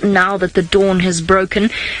wildebeest. Now that the dawn has broken,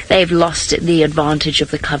 they've lost the advantage of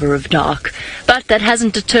the cover of dark. But that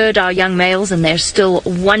hasn't deterred our young males, and they're still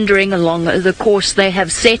wandering along the course they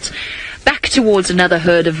have set, back towards another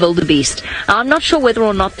herd of wildebeest. I'm not sure whether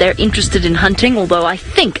or not they're interested in hunting, although I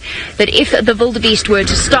think that if the wildebeest were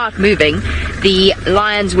to start moving, the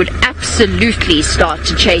lions would absolutely start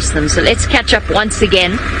to chase them. So let's catch up once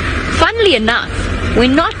again. Funnily enough, we're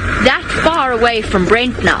not that far away from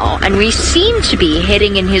Brent now, and we seem to be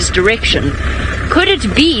heading in his direction. Could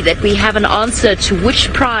it be that we have an answer to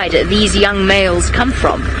which pride these young males come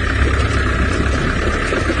from?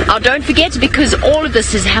 Now, don't forget, because all of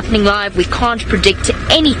this is happening live, we can't predict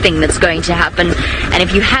anything that's going to happen. And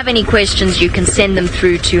if you have any questions, you can send them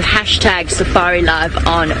through to #SafariLive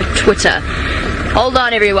on Twitter. Hold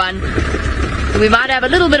on, everyone. We might have a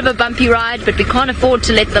little bit of a bumpy ride, but we can't afford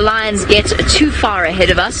to let the lions get too far ahead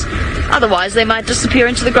of us. Otherwise, they might disappear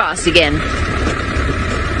into the grass again.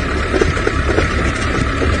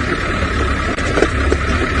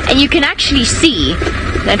 And you can actually see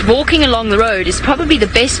that walking along the road is probably the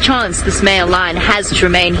best chance this male lion has to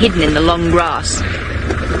remain hidden in the long grass.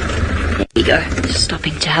 There you go,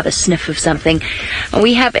 stopping to have a sniff of something. And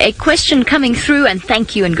we have a question coming through, and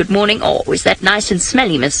thank you and good morning. Oh, is that nice and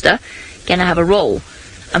smelly, mister? Can I have a roll?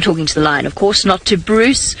 I'm talking to the lion, of course, not to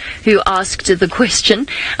Bruce, who asked the question.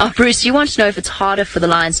 Bruce, you want to know if it's harder for the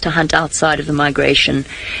lions to hunt outside of the migration?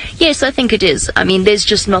 Yes, I think it is. I mean, there's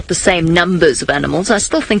just not the same numbers of animals. I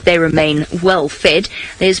still think they remain well fed.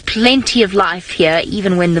 There's plenty of life here,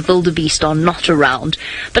 even when the wildebeest are not around.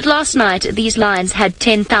 But last night, these lions had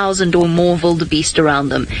 10,000 or more wildebeest around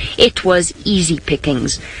them. It was easy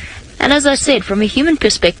pickings. And as I said, from a human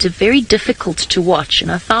perspective, very difficult to watch.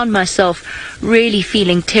 And I found myself really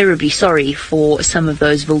feeling terribly sorry for some of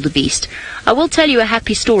those wildebeest. I will tell you a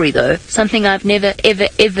happy story, though, something I've never,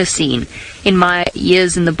 ever seen in my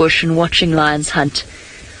years in the bush and watching lions hunt.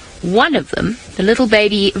 One of them, the little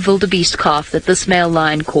baby wildebeest calf that this male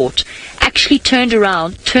lion caught, actually turned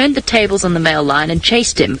around, turned the tables on the male lion and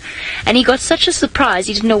chased him. And he got such a surprise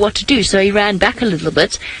he didn't know what to do, so he ran back a little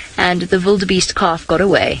bit and the wildebeest calf got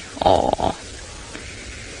away. Aww.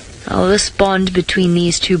 Oh, this bond between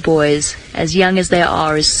these two boys, as young as they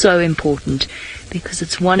are, is so important because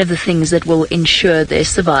it's one of the things that will ensure their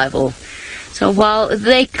survival. So while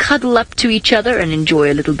they cuddle up to each other and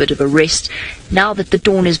enjoy a little bit of a rest, now that the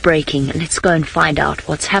dawn is breaking, let's go and find out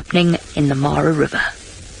what's happening in the Mara River.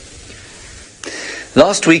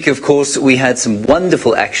 Last week, of course, we had some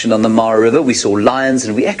wonderful action on the Mara River. We saw lions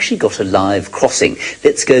and we actually got a live crossing.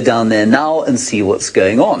 Let's go down there now and see what's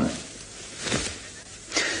going on.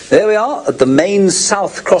 There we are at the main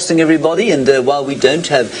south crossing, everybody, and while we don't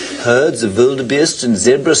have herds of wildebeest and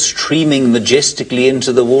zebra streaming majestically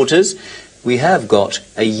into the waters, we have got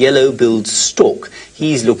a yellow-billed stork.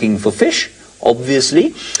 He's looking for fish,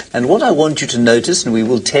 obviously, and what I want you to notice, and we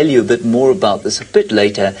will tell you a bit more about this a bit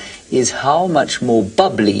later, is how much more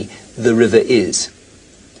bubbly the river is.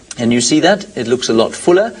 And you see that? It looks a lot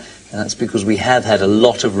fuller, and that's because we have had a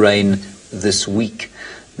lot of rain this week.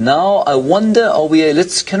 Now, I wonder,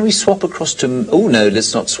 can we swap across to, oh no,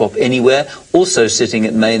 let's not swap anywhere. Also sitting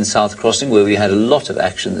at Main South Crossing, where we had a lot of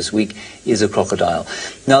action this week, is a crocodile.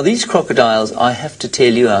 Now, these crocodiles, I have to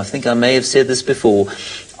tell you, I think I may have said this before,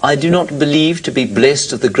 I do not believe to be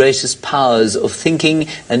blessed with the greatest powers of thinking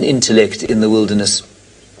and intellect in the wilderness.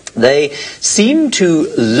 They seem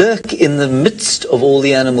to lurk in the midst of all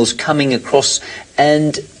the animals coming across,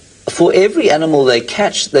 and for every animal they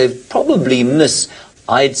catch, they probably miss,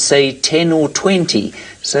 I'd say 10 or 20.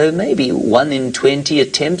 So maybe 1 in 20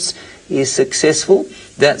 attempts is successful.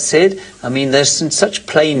 That said, I mean, they're in such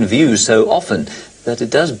plain view so often that it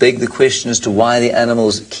does beg the question as to why the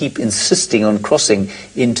animals keep insisting on crossing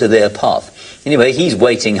into their path. Anyway, he's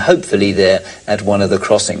waiting, hopefully, there at one of the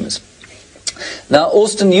crossings. Now,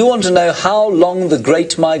 Austin, you want to know how long the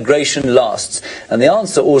Great Migration lasts. And the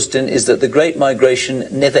answer, Austin, is that the Great Migration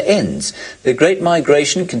never ends. The Great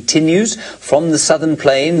Migration continues from the southern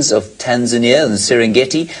plains of Tanzania and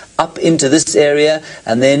Serengeti up into this area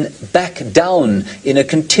and then back down in a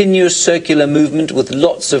continuous circular movement with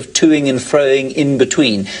lots of toing and froing in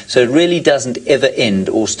between. So it really doesn't ever end,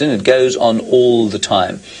 Austin. It goes on all the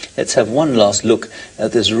time. Let's have one last look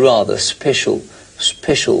at this rather special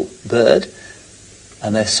bird.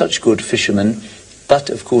 And they're such good fishermen. But,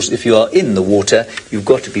 of course, if you are in the water, you've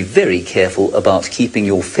got to be very careful about keeping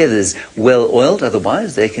your feathers well oiled.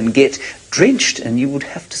 Otherwise, they can get drenched and you would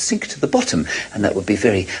have to sink to the bottom. And that would be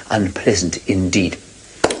very unpleasant indeed.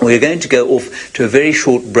 We're going to go off to a very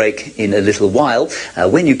short break in a little while.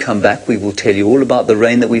 When you come back, we will tell you all about the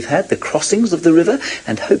rain that we've had, the crossings of the river,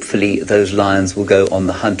 and hopefully those lions will go on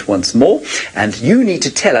the hunt once more. And you need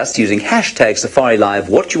to tell us, using hashtag Safari Live,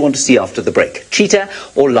 what you want to see after the break. Cheetah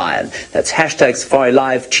or lion? That's hashtag Safari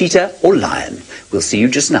Live, cheetah or lion. We'll see you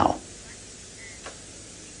just now.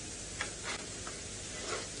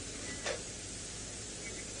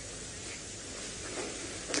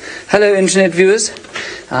 Hello, internet viewers.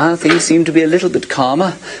 Things seem to be a little bit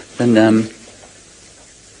calmer than...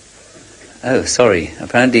 Oh, sorry.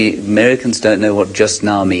 Apparently Americans don't know what just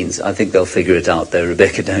now means. I think they'll figure it out, though,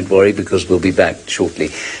 Rebecca. Don't worry, because we'll be back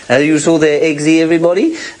shortly. You saw there, Eggsy,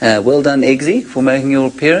 everybody. Well done, Eggsy, for making your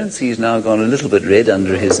appearance. He's now gone a little bit red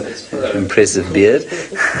under his impressive beard.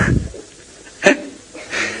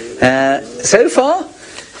 So far,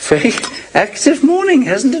 very active morning,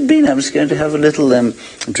 hasn't it been? I'm just going to have a little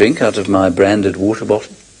drink out of my branded water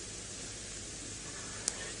bottle.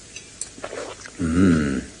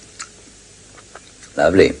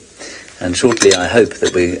 Lovely. And shortly I hope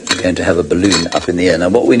that we're going to have a balloon up in the air. Now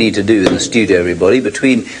what we need to do in the studio, everybody,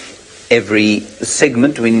 between every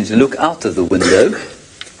segment we need to look out of the window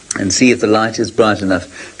and see if the light is bright enough.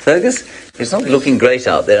 Fergus, it's not looking great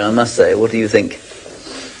out there, I must say. What do you think?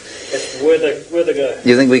 Where they go.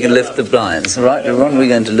 You think we can lift the blinds? Right, Ron, we're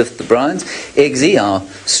going to lift the blinds. Eggsy, our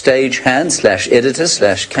stage hand / editor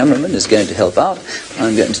 / cameraman, is going to help out.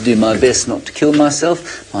 I'm going to do my best not to kill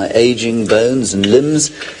myself, my aging bones and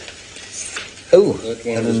limbs. Oh,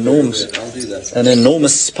 an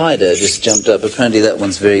enormous spider just jumped up. Apparently that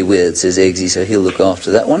one's very weird, says Eggsy, so he'll look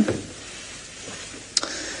after that one.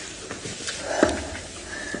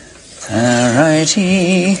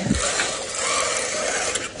 Alrighty.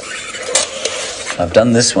 I've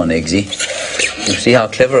done this one, Eggsy. You see how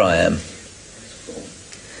clever I am.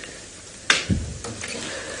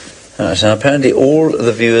 Alright, now apparently all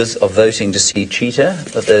the viewers are voting to see cheetah,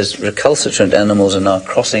 but those recalcitrant animals are now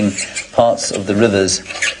crossing parts of the rivers.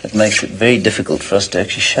 It makes it very difficult for us to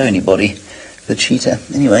actually show anybody the cheetah.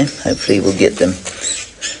 Anyway, hopefully we'll get them.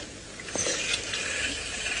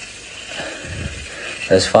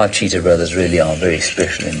 Those 5 cheetah brothers really are very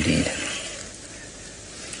special indeed.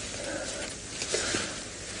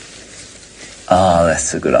 Ah,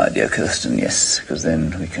 that's a good idea, Kirsten, yes, because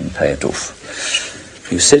then we can pay it off.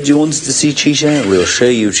 You said you wanted to see cheetah, we'll show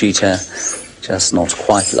you cheetah, just not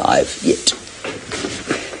quite live yet.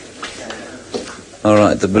 All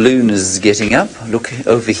right, the balloon is getting up. Look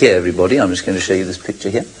over here, everybody. I'm just going to show you this picture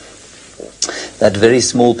here. That very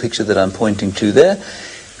small picture that I'm pointing to there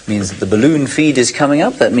means that the balloon feed is coming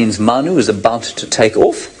up. That means Manu is about to take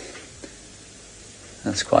off.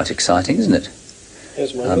 That's quite exciting, isn't it?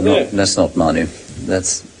 That's not Manu.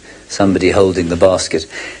 That's somebody holding the basket.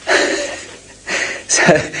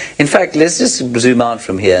 So, in fact, let's just zoom out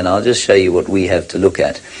from here and I'll just show you what we have to look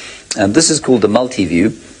at. This is called the multi-view.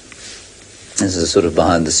 This is a sort of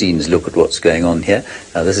behind-the-scenes look at what's going on here.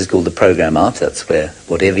 This is called the program out. That's where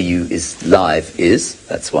whatever you is live is.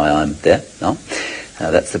 That's why I'm there now.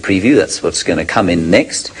 That's the preview. That's what's going to come in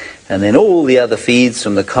next. And then all the other feeds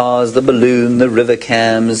from the cars, the balloon, the river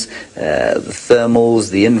cams, the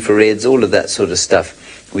thermals, the infrareds, all of that sort of stuff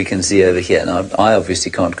we can see over here. Now, I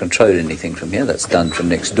obviously can't control anything from here. That's done from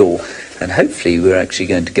next door. And hopefully we're actually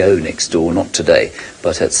going to go next door, not today,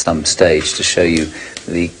 but at some stage to show you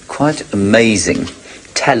the quite amazing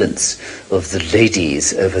talents of the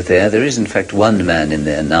ladies over there. There is, in fact, one man in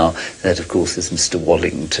there now. That, of course, is Mr.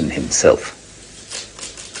 Wallington himself.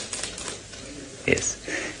 Yes.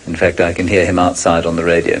 In fact, I can hear him outside on the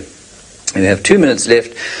radio. We have 2 minutes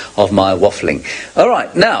left of my waffling. All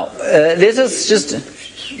right, now, let us just...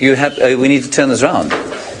 we need to turn this around.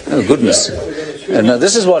 Oh, goodness. And now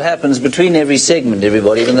this is what happens between every segment,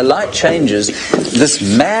 everybody. When the light changes, this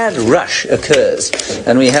mad rush occurs,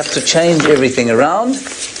 and we have to change everything around.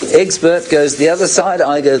 Egbert goes the other side,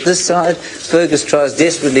 I go this side. Fergus tries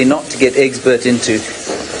desperately not to get Egbert into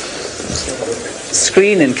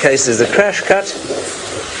screen in case there's a crash cut.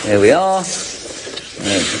 There we are.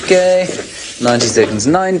 Okay, 90 seconds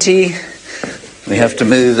 90. We have to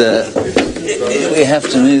move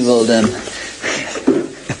old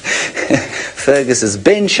Fergus's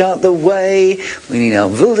bench out the way. We need our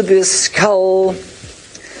wildebeest skull.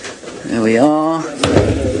 There we are.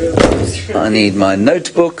 I need my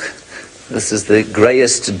notebook. This is the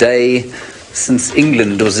greyest day since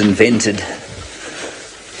England was invented.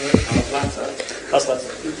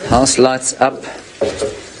 House lights up.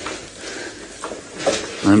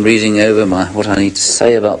 I'm reading over what I need to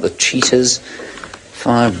say about the cheetahs.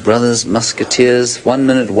 5 brothers, musketeers, 1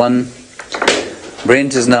 minute 1.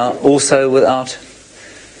 Brent is now also without.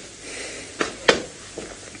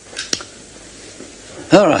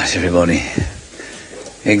 All right, everybody.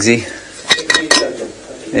 Eggsy.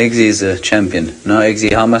 Eggsy is a champion. Now,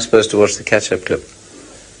 Eggsy, how am I supposed to watch the catch-up clip?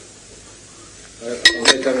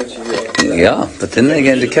 Yeah, but then they're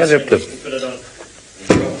going to catch-up clip.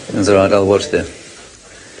 That's all right, I'll watch them.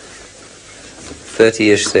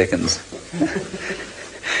 30-ish seconds.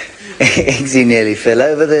 Eggsy nearly fell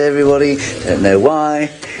over there, everybody. Don't know why.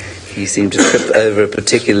 He seemed to trip over a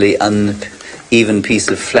particularly uneven piece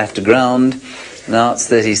of flat ground. Now it's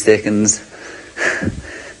 30 seconds.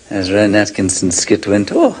 As Ron Atkinson's skit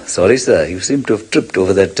went, "Oh, sorry sir, you seem to have tripped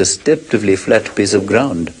over that deceptively flat piece of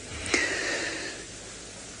ground."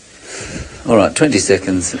 All right, 20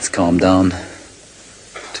 seconds. It's calmed down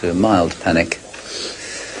to a mild panic.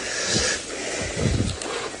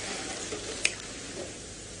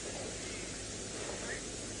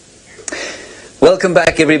 Welcome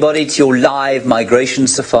back, everybody, to your live migration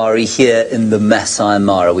safari here in the Masai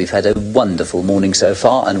Mara. We've had a wonderful morning so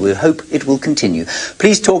far, and we hope it will continue.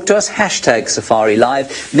 Please talk to us,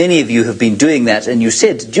 #SafariLive. Many of you have been doing that, and you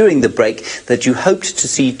said during the break that you hoped to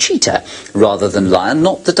see cheetah rather than lion.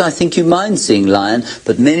 Not that I think you mind seeing lion,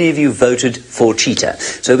 but many of you voted for cheetah.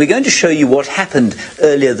 So we're going to show you what happened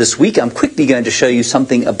earlier this week. I'm quickly going to show you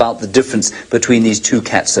something about the difference between these two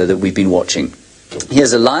cats that we've been watching.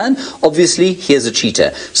 Here's a lion, obviously here's a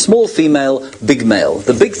cheetah. Small female, big male.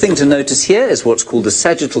 The big thing to notice here is what's called the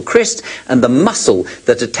sagittal crest and the muscle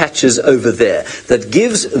that attaches over there that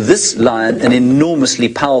gives this lion an enormously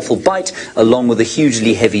powerful bite along with a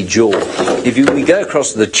hugely heavy jaw. If we go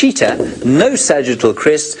across to the cheetah, no sagittal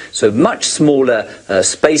crest, so much smaller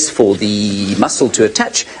space for the muscle to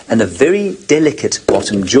attach and a very delicate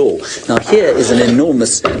bottom jaw. Now here is an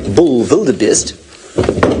enormous bull wildebeest,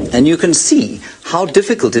 and you can see how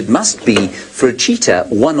difficult it must be for a cheetah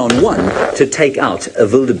one-on-one to take out a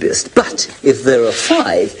wildebeest. But if there are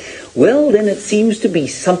 5, well, then it seems to be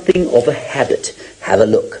something of a habit. Have a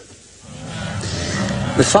look.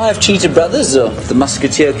 The 5 cheetah brothers of the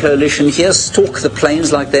Musketeer Coalition here stalk the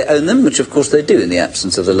plains like they own them, which of course they do in the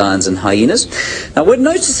absence of the lions and hyenas. Now we're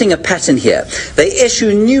noticing a pattern here. They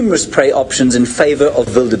issue numerous prey options in favour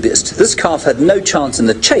of wildebeest. This calf had no chance in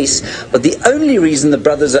the chase, but the only reason the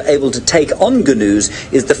brothers are able to take on gnu's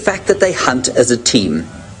is the fact that they hunt as a team.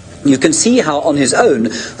 You can see how on his own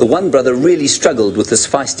the one brother really struggled with this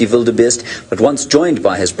feisty wildebeest, but once joined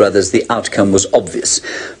by his brothers the outcome was obvious.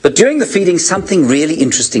 But during the feeding something really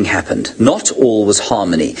interesting happened. Not all was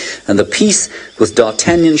harmony, and the piece with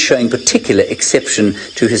D'Artagnan showing particular exception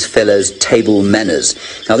to his fellows' table manners.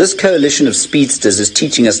 Now this coalition of speedsters is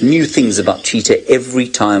teaching us new things about cheetah every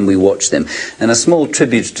time we watch them, and a small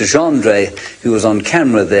tribute to Gendre, who was on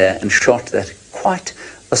camera there and shot that quite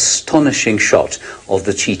astonishing shot of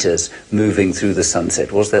the cheetahs moving through the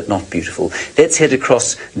sunset. Was that not beautiful? Let's head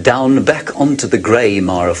across, down, back onto the grey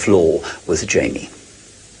Mara floor with Jamie.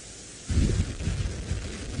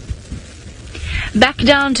 Back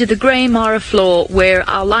down to the grey Mara floor, where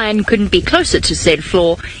our lion couldn't be closer to said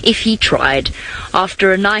floor if he tried.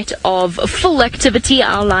 After a night of full activity,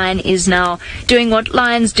 our lion is now doing what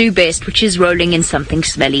lions do best, which is rolling in something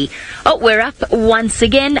smelly. Oh, we're up once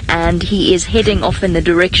again, and he is heading off in the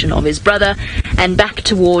direction of his brother and back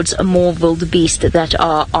towards more wildebeest that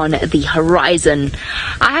are on the horizon.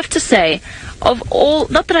 I have to say, of all,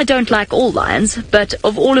 not that I don't like all lions, but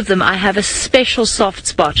of all of them, I have a special soft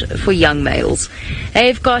spot for young males.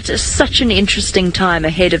 They've got such an interesting time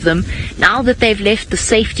ahead of them. Now that they've left the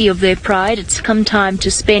safety of their pride, it's come time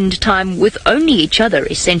to spend time with only each other,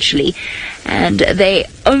 essentially. And they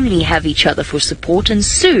only have each other for support, and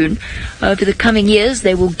soon, over the coming years,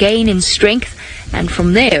 they will gain in strength, and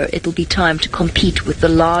from there it'll be time to compete with the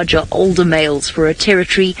larger, older males for a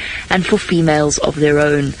territory and for females of their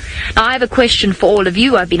own. Now, I have a question for all of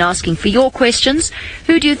you. I've been asking for your questions.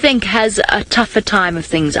 Who do you think has a tougher time of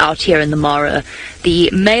things out here in the Mara, the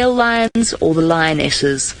male lions or the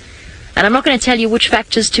lionesses? And I'm not going to tell you which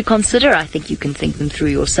factors to consider. I think you can think them through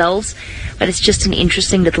yourselves. But it's just an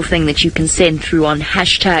interesting little thing that you can send through on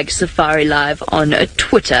 #SafariLive on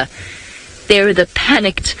Twitter. There, the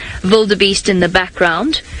panicked wildebeest in the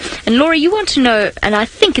background. And Laura, you want to know, and I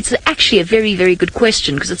think it's actually a very, very good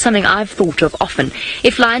question, because it's something I've thought of often,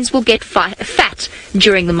 if lions will get fat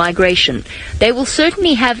during the migration. They will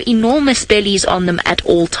certainly have enormous bellies on them at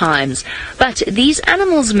all times. But these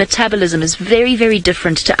animals' metabolism is very, very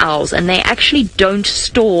different to ours, and they actually don't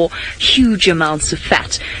store huge amounts of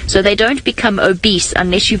fat. So they don't become obese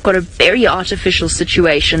unless you've got a very artificial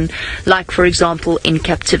situation, like, for example, in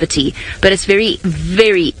captivity. But it's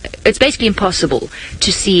it's basically impossible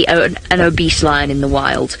to see an obese lion in the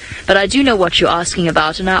wild. But I do know what you're asking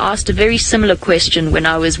about, and I asked a very similar question when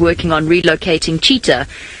I was working on relocating cheetah,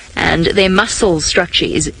 and their muscle structure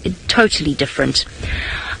is totally different.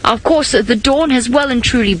 Of course, the dawn has well and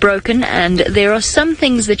truly broken, and there are some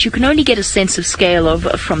things that you can only get a sense of scale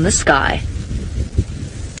of from the sky.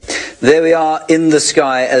 There we are in the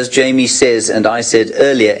sky, as Jamie says, and I said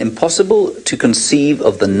earlier, impossible to conceive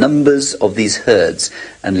of the numbers of these herds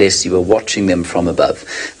unless you were watching them from above.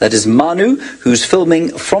 That is Manu, who's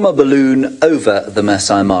filming from a balloon over the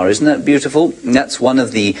Masai Mara. Isn't that beautiful? And that's one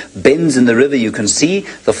of the bends in the river. You can see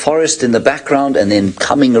the forest in the background and then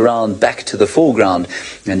coming around back to the foreground.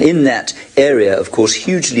 And in that area, of course,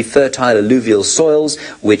 hugely fertile alluvial soils,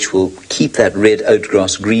 which will keep that red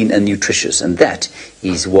oatgrass green and nutritious. And that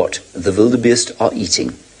is what the wildebeest are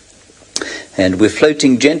eating. And we're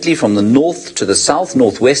floating gently from the north to the south,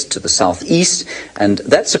 northwest to the southeast, and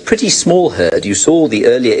that's a pretty small herd. You saw the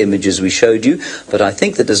earlier images we showed you, but I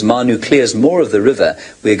think that as Manu clears more of the river,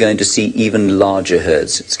 we're going to see even larger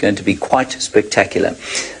herds. It's going to be quite spectacular.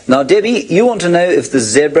 Now, Debbie, you want to know if the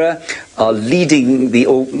zebra are leading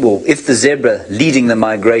if the zebra leading the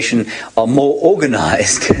migration are more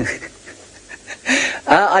organized.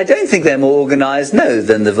 I don't think they're more organized, no,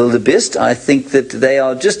 than the wildebeest. I think that they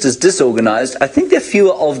are just as disorganized. I think there are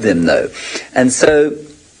fewer of them, though. And so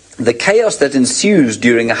the chaos that ensues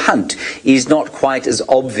during a hunt is not quite as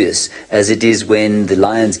obvious as it is when the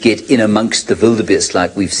lions get in amongst the wildebeest,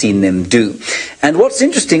 like we've seen them do. And what's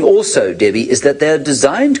interesting also, Debbie, is that they're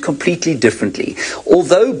designed completely differently.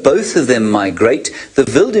 Although both of them migrate,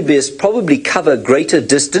 the wildebeest probably cover greater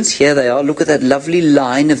distance. Here they are. Look at that lovely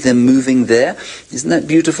line of them moving there. Isn't that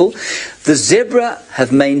beautiful? The zebra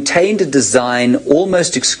have maintained a design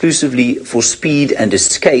almost exclusively for speed and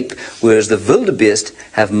escape, whereas the wildebeest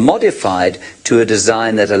have modified to a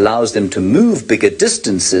design that allows them to move bigger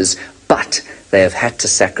distances, but they have had to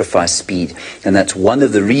sacrifice speed. And that's one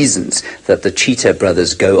of the reasons that the cheetah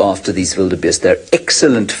brothers go after these wildebeest. They're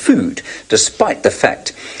excellent food, despite the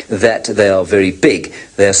fact that they are very big.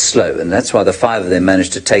 They're slow, and that's why the five of them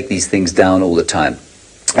manage to take these things down all the time.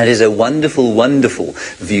 It is a wonderful, wonderful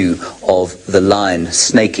view of the lion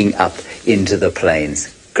snaking up into the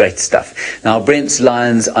plains. Great stuff. Now, Brent's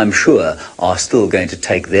lions, I'm sure, are still going to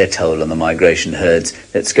take their toll on the migration herds.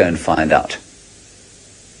 Let's go and find out.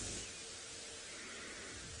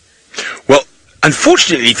 Well,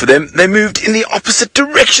 unfortunately for them, they moved in the opposite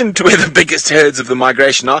direction to where the biggest herds of the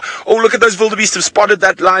migration are. Oh, look at those wildebeest have spotted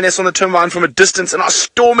that lioness on the turn from a distance and are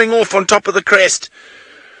storming off on top of the crest.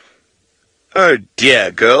 Oh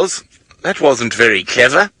dear, girls, that wasn't very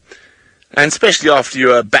clever, and especially after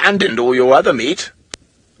you abandoned all your other meat.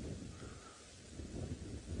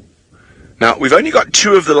 Now, we've only got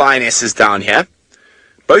two of the lionesses down here,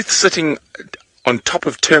 both sitting on top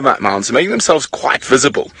of termite mounds, making themselves quite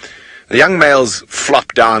visible. The young males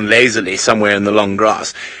flop down lazily somewhere in the long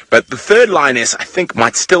grass, but the third lioness, I think,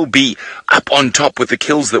 might still be up on top with the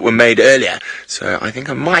kills that were made earlier, so I think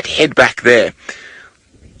I might head back there.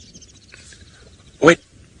 Wait,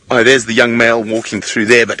 oh, there's the young male walking through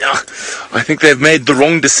there, but I think they've made the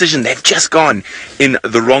wrong decision. They've just gone in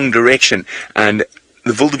the wrong direction, and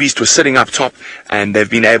the wildebeest were sitting up top, and they've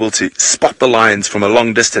been able to spot the lions from a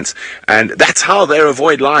long distance, and that's how they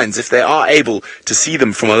avoid lions, if they are able to see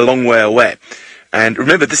them from a long way away. And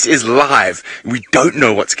remember, this is live. We don't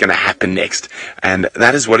know what's going to happen next. And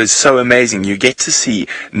that is what is so amazing. You get to see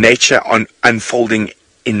nature unfolding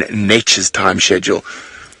in nature's time schedule.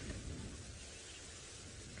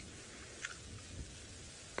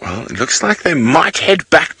 Well, it looks like they might head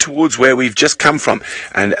back towards where we've just come from.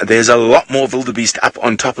 And there's a lot more wildebeest up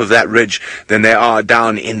on top of that ridge than there are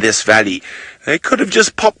down in this valley. They could have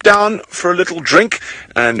just popped down for a little drink.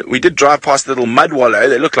 And we did drive past the little mud wallow.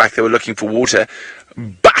 They looked like they were looking for water.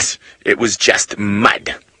 But it was just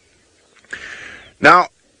mud. Now,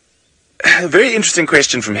 a very interesting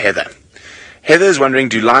question from Heather. Heather is wondering,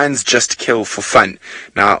 do lions just kill for fun?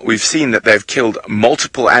 Now, we've seen that they've killed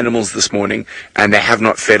multiple animals this morning, and they have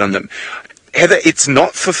not fed on them. Heather, it's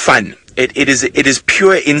not for fun. It is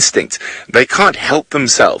pure instinct. They can't help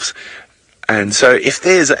themselves. And so if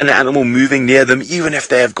there's an animal moving near them, even if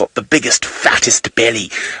they have got the biggest, fattest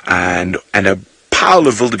belly and a pile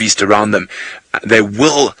of wildebeest around them, they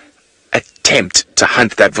will attempt to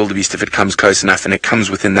hunt that wildebeest if it comes close enough and it comes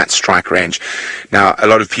within that strike range. Now, a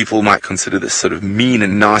lot of people might consider this sort of mean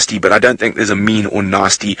and nasty, but I don't think there's a mean or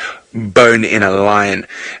nasty bone in a lion.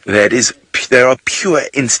 They are pure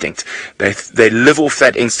instinct. They live off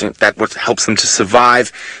that instinct. That's what helps them to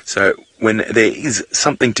survive. So when there is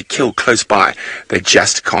something to kill close by, they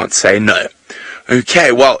just can't say no.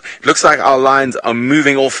 Okay, well, it looks like our lions are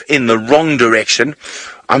moving off in the wrong direction.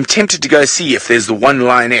 I'm tempted to go see if there's the one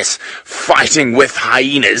lioness fighting with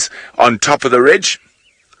hyenas on top of the ridge.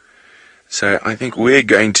 So I think we're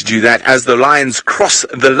going to do that as the lions cross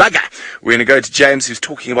the lugger. We're going to go to James, who's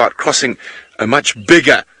talking about crossing a much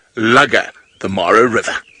bigger lugger, the Mara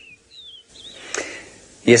River.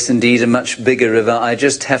 Yes, indeed, a much bigger river. I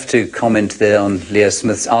just have to comment there on Leo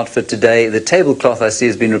Smith's outfit today. The tablecloth I see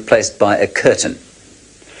has been replaced by a curtain.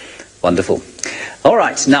 Wonderful. All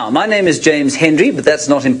right, now, my name is James Hendry, but that's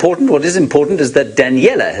not important. What is important is that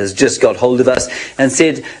Daniela has just got hold of us and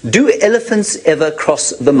said, do elephants ever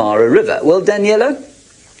cross the Mara River? Well, Daniela,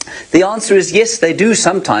 the answer is yes, they do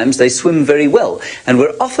sometimes. They swim very well. And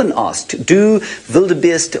we're often asked, do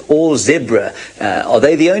wildebeest or zebra, are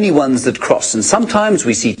they the only ones that cross? And sometimes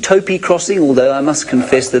we see topi crossing, although I must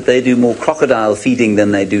confess that they do more crocodile feeding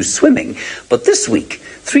than they do swimming. But this week,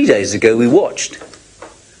 3 days ago, we watched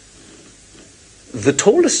the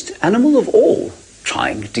tallest animal of all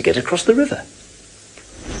trying to get across the river.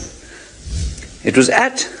 It was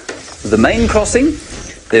at the main crossing.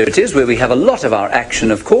 There it is, where we have a lot of our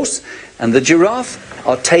action, of course, and the giraffe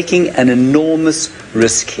are taking an enormous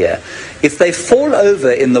risk here. If they fall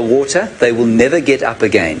over in the water, they will never get up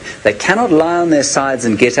again. They cannot lie on their sides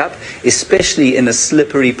and get up, especially in a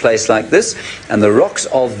slippery place like this, and the rocks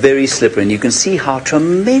are very slippery, and you can see how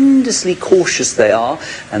tremendously cautious they are,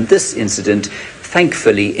 and this incident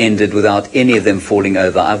thankfully ended without any of them falling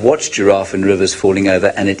over. I've watched giraffe in rivers falling over,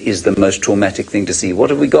 and it is the most traumatic thing to see. What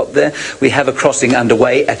have we got there? We have a crossing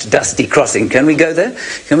underway at Dusty Crossing. Can we go there?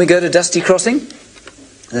 Can we go to Dusty Crossing?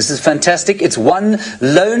 This is fantastic. It's one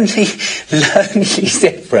lonely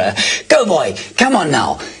zebra. Go, boy. Come on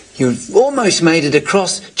now. You've almost made it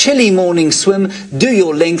across. Chilly morning swim. Do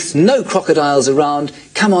your length. No crocodiles around.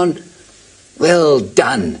 Come on. Well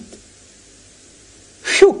done.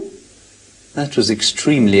 Phew. That was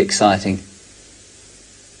extremely exciting,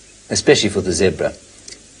 especially for the zebra.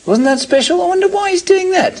 Wasn't that special? I wonder why he's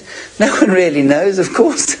doing that. No one really knows, of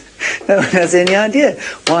course. No one has any idea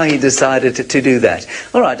why he decided to do that.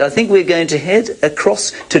 All right, I think we're going to head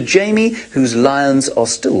across to Jamie, whose lions are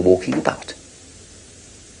still walking about.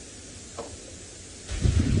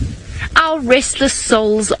 Our restless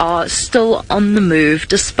souls are still on the move,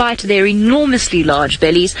 despite their enormously large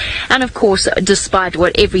bellies, and of course, despite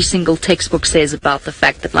what every single textbook says about the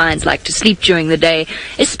fact that lions like to sleep during the day,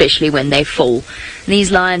 especially when they're full.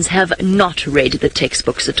 These lions have not read the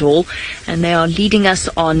textbooks at all, and they are leading us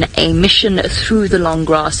on a mission through the long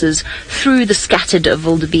grasses, through the scattered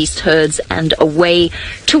wildebeest herds, and away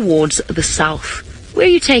towards the south. Where are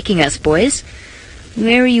you taking us, boys?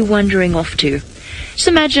 Where are you wandering off to? Just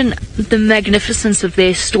imagine the magnificence of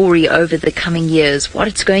their story over the coming years, what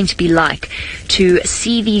it's going to be like to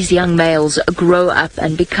see these young males grow up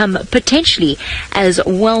and become potentially as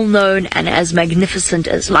well known and as magnificent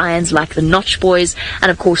as lions like the Notch Boys and,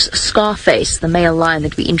 of course, Scarface, the male lion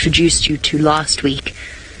that we introduced you to last week.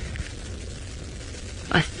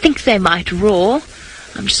 I think they might roar.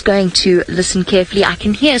 I'm just going to listen carefully. I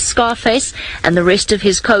can hear Scarface and the rest of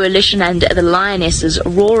his coalition and the lionesses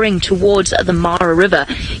roaring towards the Mara River.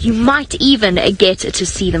 You might even get to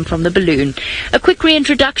see them from the balloon. A quick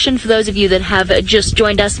reintroduction for those of you that have just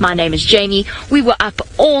joined us. My name is Jamie. We were up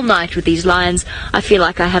all night with these lions. I feel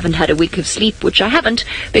like I haven't had a week of sleep, which I haven't,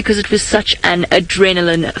 because it was such an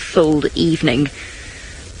adrenaline-filled evening.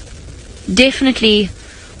 Definitely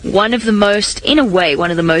one of the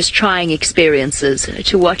most trying experiences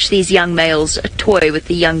to watch these young males toy with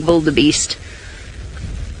the young wildebeest.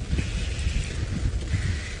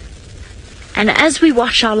 And as we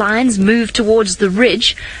watch our lions move towards the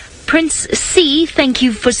ridge, Prince C, thank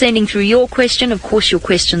you for sending through your question. Of course, your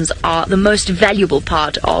questions are the most valuable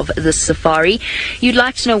part of this safari. You'd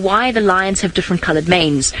like to know why the lions have different colored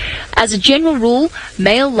manes. As a general rule,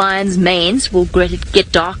 male lions' manes will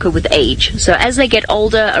get darker with age. So as they get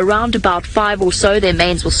older, around about 5 or so, their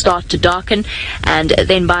manes will start to darken. And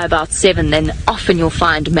then by about 7, then often you'll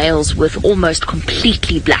find males with almost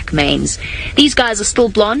completely black manes. These guys are still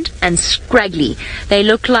blonde and scraggly. They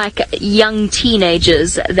look like young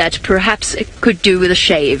teenagers that perhaps could do with a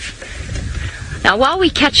shave. Now, while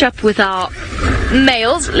we catch up with our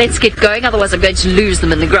males, let's get going, otherwise I'm going to lose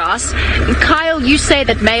them in the grass. And Kyle, you say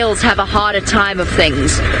that males have a harder time of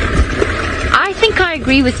things. I think I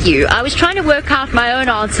agree with you. I was trying to work out my own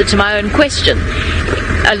answer to my own question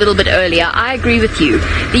a little bit earlier. I agree with you.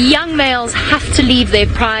 The young males have to leave their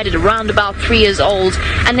pride at around about 3 years old,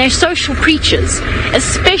 and they're social creatures,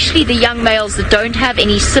 especially the young males that don't have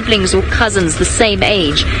any siblings or cousins the same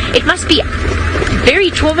age. It must be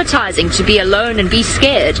very traumatizing to be alone and be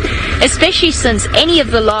scared, especially since any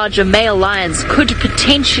of the larger male lions could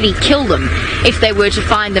potentially kill them if they were to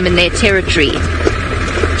find them in their territory.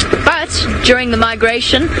 But during the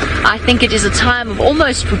migration, I think it is a time of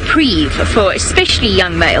almost reprieve for especially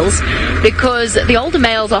young males, because the older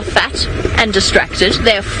males are fat and distracted,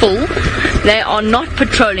 they're full, they are not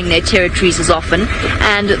patrolling their territories as often,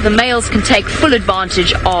 and the males can take full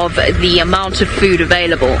advantage of the amount of food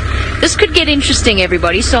available. This could get interesting,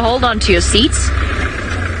 everybody, so hold on to your seats.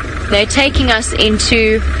 They're taking us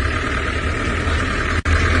into...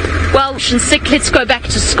 Well, let's go back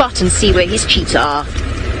to Scott and see where his cheetah are.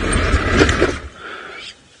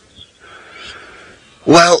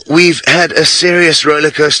 Well, we've had a serious roller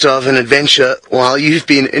coaster of an adventure while you've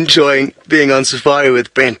been enjoying being on safari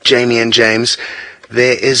with Brent, Jamie and James.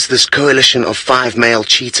 There is this coalition of 5 male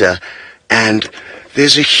cheetah, and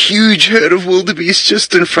there's a huge herd of wildebeest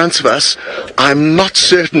just in front of us. I'm not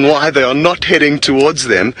certain why they are not heading towards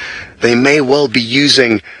them. They may well be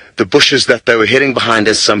using the bushes that they were heading behind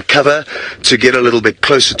as some cover to get a little bit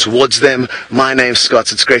closer towards them. My name's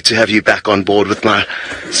Scott. It's great to have you back on board with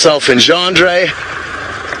myself and Jandre.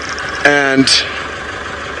 And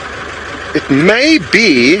it may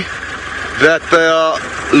be that they are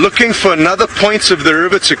looking for another point of the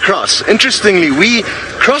river to cross. Interestingly, we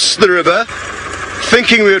crossed the river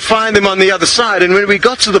thinking we would find them on the other side, and when we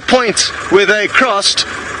got to the point where they crossed,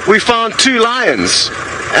 we found 2 lions.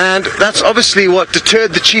 And that's obviously what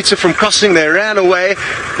deterred the cheetah from crossing. They ran away,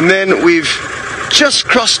 and then we've just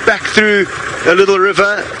crossed back through a little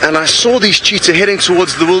river, and I saw these cheetah heading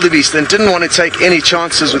towards the wildebeest and didn't want to take any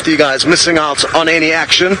chances with you guys missing out on any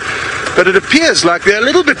action, but it appears like they're a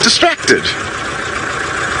little bit distracted.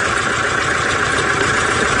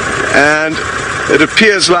 And it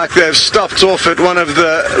appears like they've stopped off at one of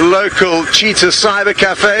the local cheetah cyber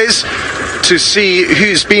cafes to see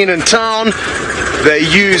who's been in town. They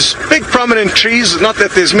use big prominent trees, not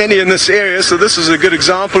that there's many in this area, so this is a good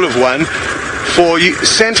example of one, for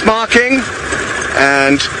scent marking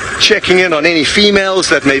and checking in on any females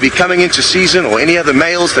that may be coming into season or any other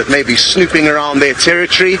males that may be snooping around their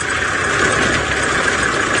territory.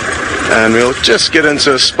 And we'll just get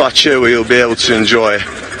into a spot here where you'll be able to enjoy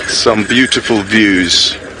some beautiful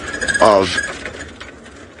views of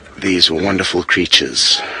these wonderful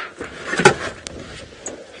creatures.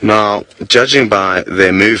 Now, judging by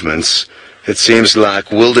their movements, it seems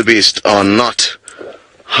like wildebeest are not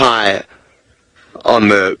high on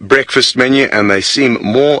the breakfast menu, and they seem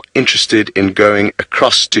more interested in going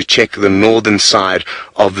across to check the northern side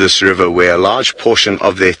of this river where a large portion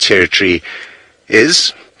of their territory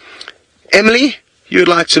is. Emily, you'd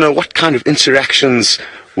like to know what kind of interactions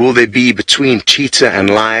will there be between cheetah and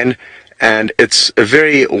lion? And it's a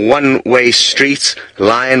very one-way street.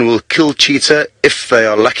 Lion will kill cheetah if they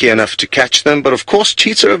are lucky enough to catch them. But of course,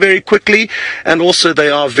 cheetah are very quickly, and also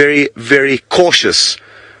they are very, very cautious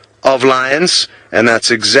of lions. And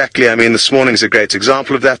that's exactly, I mean, this morning's a great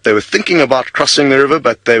example of that. They were thinking about crossing the river,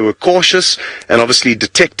 but they were cautious, and obviously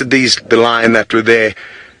detected the lion that were there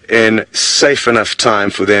in safe enough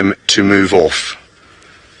time for them to move off.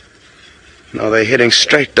 Now they're heading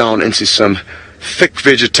straight down into some thick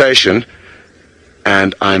vegetation,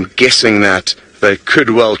 and I'm guessing that they could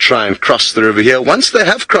well try and cross the river here. Once they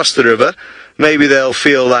have crossed the river, maybe they'll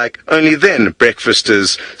feel like only then breakfast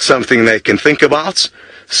is something they can think about.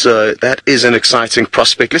 So that is an exciting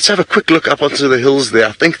prospect. Let's have a quick look up onto the hills there.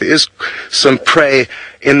 I think there is some prey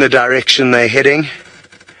in the direction they're heading.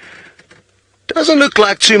 Doesn't look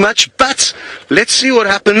like too much, but let's see what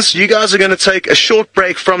happens. You guys are going to take a short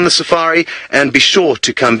break from the safari, and be sure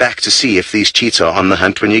to come back to see if these cheetah are on the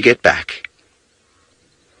hunt when you get back.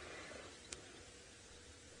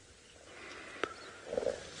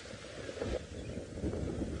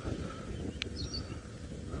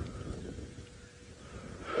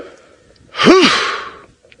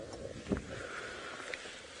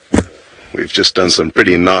 We've just done some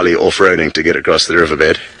pretty gnarly off-roading to get across the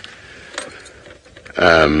riverbed.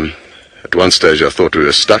 At one stage I thought we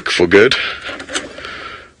were stuck for good,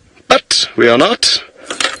 but we are not.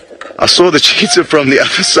 I saw the cheetah from the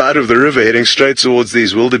other side of the river heading straight towards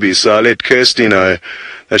these wildebeest, so I let Kirsty know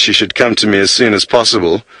that she should come to me as soon as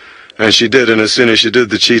possible, and she did. And as soon as she did,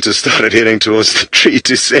 the cheetah started heading towards the tree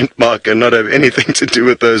to scent mark and not have anything to do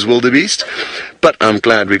with those wildebeest. But I'm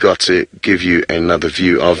glad we got to give you another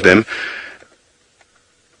view of them.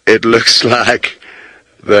 It looks like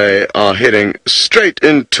they are heading straight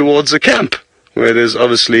in towards a camp, where there's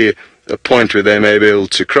obviously a point where they may be able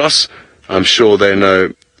to cross. I'm sure they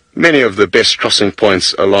know many of the best crossing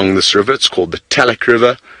points along this river. It's called the Talek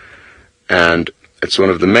River, and it's one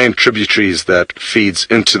of the main tributaries that feeds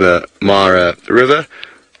into the Mara River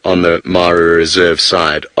on the Mara Reserve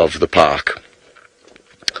side of the park.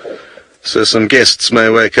 So some guests may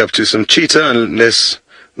wake up to some cheetah unless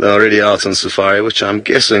they're already out on safari, which I'm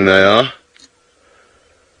guessing they are.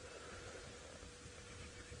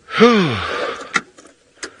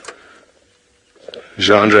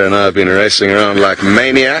 Jandra and I have been racing around like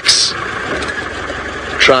maniacs,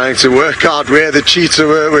 trying to work out where the cheetah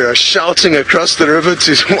were. We were shouting across the river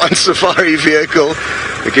to one safari vehicle.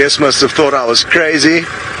 The guest must have thought I was crazy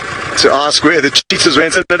to ask where the cheetahs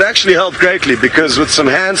went. And it actually helped greatly, because with some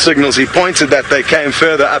hand signals he pointed that they came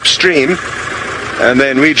further upstream, and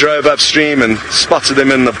then we drove upstream and spotted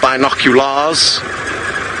them in the binoculars.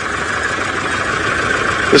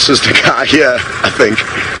 This is the guy here, I think.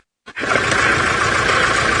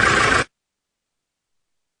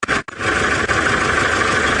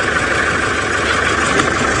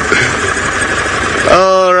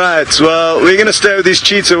 Alright, well, we're going to stay with these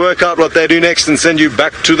cheetah, work out what they do next, and send you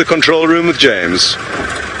back to the control room with James.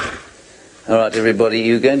 Alright, everybody,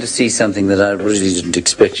 you're going to see something that I really didn't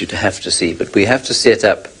expect you to have to see, but we have to set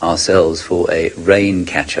up ourselves for a rain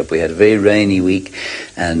catch-up. We had a very rainy week,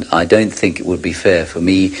 and I don't think it would be fair for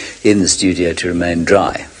me in the studio to remain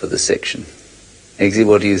dry for this section. Eggsy,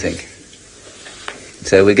 what do you think?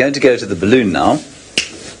 So we're going to go to the balloon now.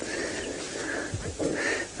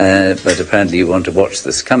 But apparently you want to watch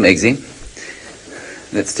this. Come, Eggsy.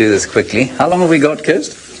 Let's do this quickly. How long have we got,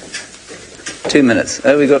 Kirst? 2 minutes.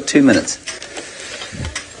 Oh, we got 2 minutes.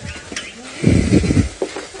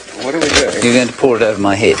 What are we doing? You're going to pour it over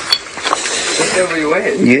my head. Just over your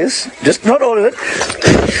head? Yes, just not all of it.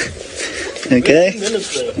 Okay.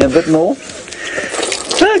 A bit more.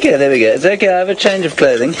 Okay, there we go. It's okay, I have a change of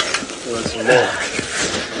clothing.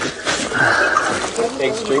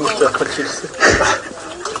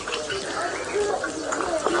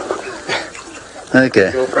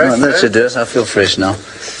 Okay, well, that should do it. I feel fresh now. I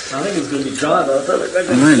think it's going to be dry though.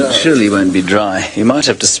 It surely won't be dry. You might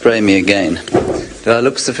have to spray me again. Do I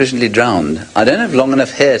look sufficiently drowned? I don't have long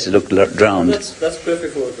enough hair to look drowned. That's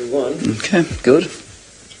perfect for what we want. Okay, good.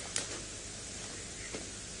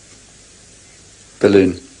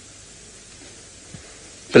 Balloon.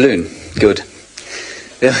 Balloon, good.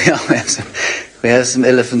 There we are. We have some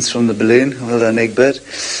elephants from the balloon. Well done, Egbert.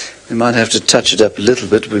 We might have to touch it up a little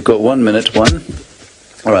bit. We've got 1 minute.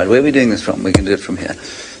 All right, where are we doing this from? We can do it from here.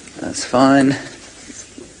 That's fine.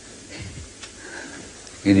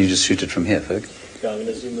 Can you just shoot it from here, folk? Yeah, I'm going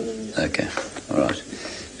to zoom in on this. Okay, all right.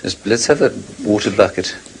 Just let's have a water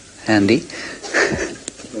bucket handy. A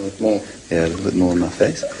little bit more. Yeah, a little bit more on my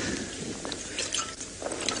face.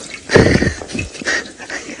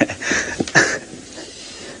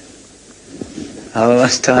 How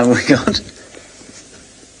much time we got?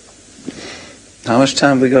 How much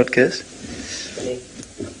time we got, Kiss?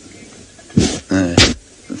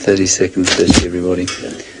 30 seconds, 30, everybody.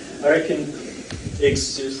 Yeah. I reckon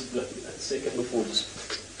eggs just a second before just...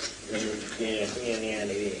 Yeah.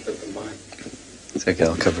 It's okay,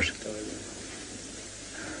 I'll cover it.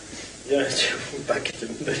 Yeah, back at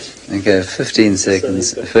him. Okay, 15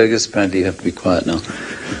 seconds. Fergus, apparently you have to be quiet now.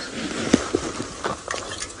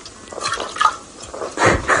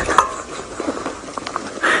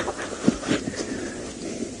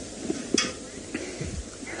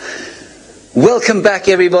 Welcome back,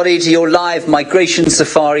 everybody, to your live migration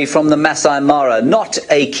safari from the Masai Mara. Not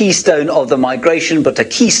a keystone of the migration, but a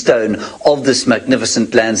keystone of this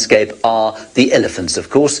magnificent landscape are the elephants, of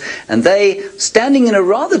course. And they, standing in a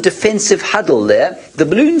rather defensive huddle there, the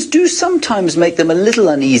balloons do sometimes make them a little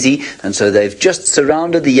uneasy, and so they've just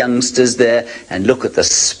surrounded the youngsters there, and look at the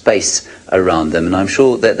space around them. And I'm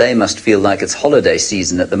sure that they must feel like it's holiday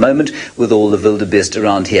season at the moment with all the wildebeest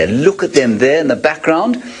around here. Look at them there in the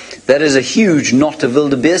background. That is a huge knot of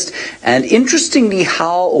wildebeest, and interesting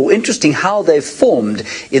how they've formed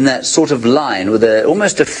in that sort of line with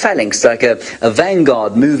almost a phalanx, like a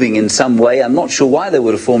vanguard moving in some way. I'm not sure why they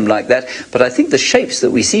would have formed like that, but I think the shapes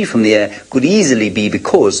that we see from the air could easily be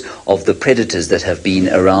because of the predators that have been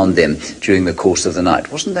around them during the course of the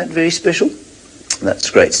night. Wasn't that very special?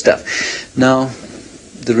 That's great stuff. Now,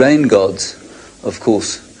 the rain gods, of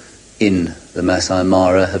course, in the Masai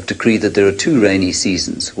Mara have decreed that there are two rainy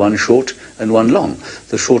seasons, one short and one long.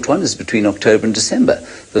 The short one is between October and December.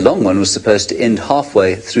 The long one was supposed to end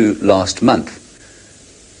halfway through last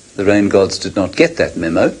month. The rain gods did not get that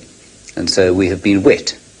memo, and so we have been wet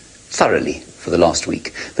thoroughly for the last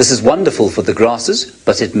week. This is wonderful for the grasses,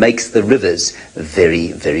 but it makes the rivers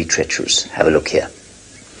very, very treacherous. Have a look here.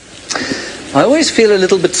 I always feel a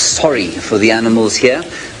little bit sorry for the animals here,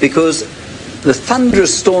 because the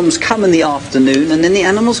thunderous storms come in the afternoon, and then the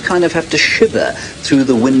animals kind of have to shiver through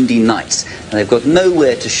the windy nights. And they've got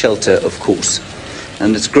nowhere to shelter, of course.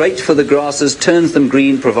 And it's great for the grasses, turns them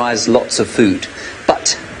green, provides lots of food.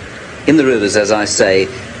 But in the rivers, as I say,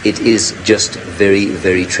 it is just very,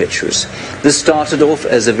 very treacherous. This started off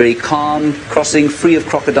as a very calm crossing, free of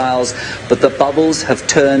crocodiles, but the bubbles have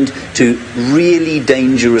turned to really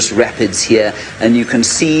dangerous rapids here, and you can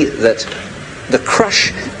see that the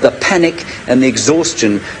crush, the panic, and the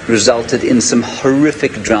exhaustion resulted in some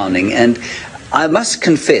horrific drowning. And I must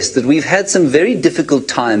confess that we've had some very difficult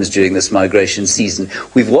times during this migration season.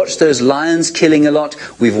 We've watched those lions killing a lot.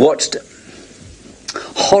 We've watched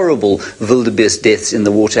horrible wildebeest deaths in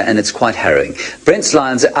the water, and it's quite harrowing. Brent's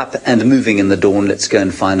lions are up and moving in the dawn. Let's go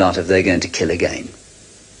and find out if they're going to kill again.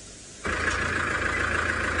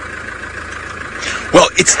 Well,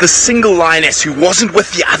 it's the single lioness who wasn't with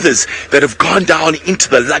the others that have gone down into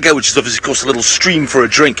the lugger, which is obviously, of course, a little stream for a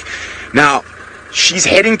drink. Now, she's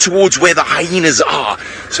heading towards where the hyenas are.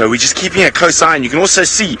 So we're just keeping a close eye, and you can also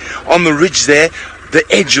see on the ridge there the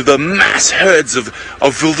edge of the mass herds of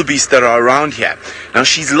wildebeest that are around here. Now,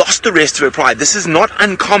 she's lost the rest of her pride. This is not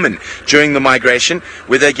uncommon during the migration,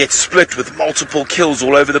 where they get split with multiple kills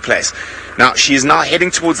all over the place. Now, she is now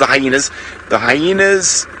heading towards the hyenas. The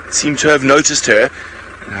hyenas seem to have noticed her.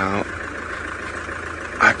 Now,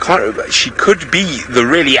 I can't remember. She could be the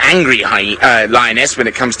really angry lioness when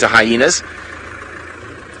it comes to hyenas.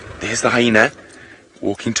 There's the hyena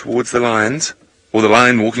walking towards the lions. Or the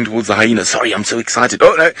lion walking towards the hyena. Sorry, I'm so excited.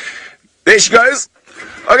 Oh, no. There she goes.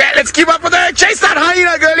 Okay, let's keep up with her. Chase that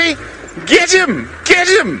hyena, girlie. Get him. Get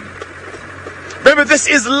him. Remember, this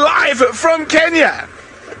is live from Kenya.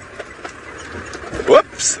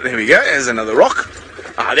 Whoops. There we go. There's another rock.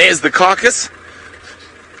 Ah, there's the carcass.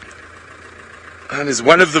 And there's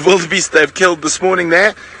one of the wildebeest they've killed this morning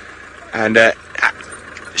there. And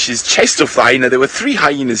she's chased off the hyena. There were 3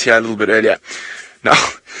 hyenas here a little bit earlier. Now,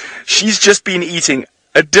 she's just been eating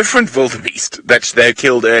a different wildebeest that they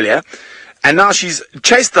killed earlier, and now she's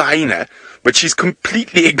chased the hyena, but she's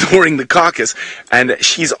completely ignoring the carcass, and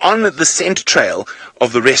she's on the scent trail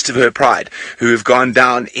of the rest of her pride, who have gone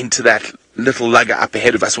down into that little lugger up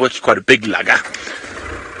ahead of us. Well, actually quite a big lugger.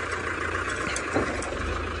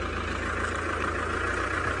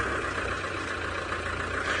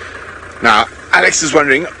 Now, Alex is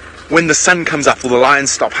wondering, when the sun comes up, will the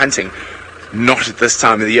lions stop hunting? Not at this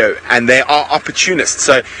time of the year, and they are opportunists.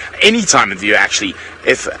 So any time of the year, actually,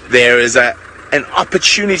 if there is an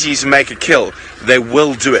opportunity to make a kill, they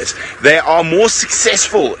will do it. They are more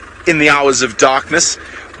successful in the hours of darkness,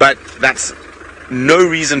 but that's no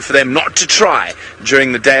reason for them not to try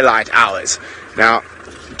during the daylight hours. Now,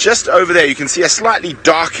 just over there, you can see a slightly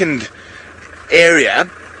darkened area,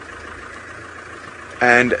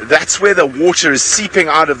 and that's where the water is seeping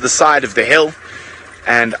out of the side of the hill,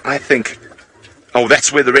 and I think, oh,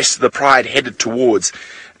 that's where the rest of the pride headed towards,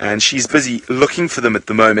 and she's busy looking for them at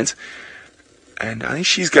the moment, and I think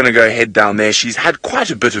she's going to go head down there. She's had quite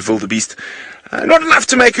a bit of wildebeest, not enough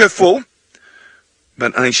to make her full,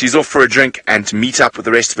 but I think she's off for a drink and to meet up with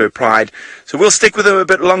the rest of her pride. So we'll stick with her a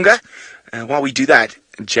bit longer. And while we do that,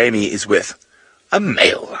 Jamie is with a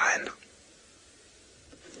male lion.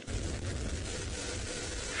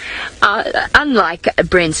 Unlike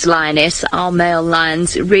Brent's lioness, our male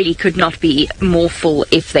lions really could not be more full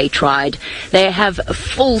if they tried. They have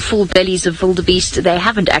full bellies of wildebeest. They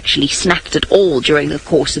haven't actually snacked at all during the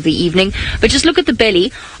course of the evening. But just look at the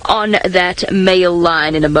belly on that male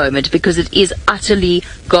lion in a moment, because it is utterly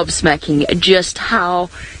gobsmacking just how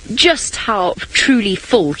truly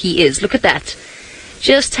full he is. Look at that.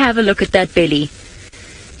 Just have a look at that belly.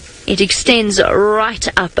 It extends right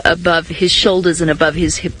up above his shoulders and above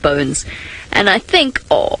his hip bones. And I think,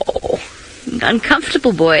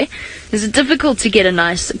 uncomfortable boy. Is it difficult to get a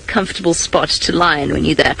nice, comfortable spot to lie in when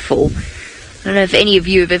you're that full? I don't know if any of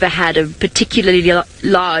you have ever had a particularly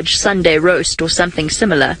large Sunday roast or something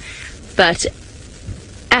similar, but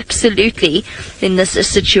absolutely, in this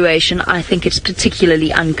situation, I think it's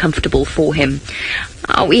particularly uncomfortable for him.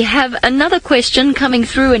 We have another question coming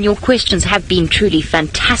through, and your questions have been truly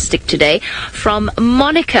fantastic today, from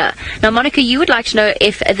Monica. Now, Monica, you would like to know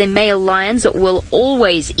if the male lions will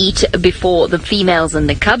always eat before the females and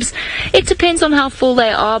the cubs. It depends on how full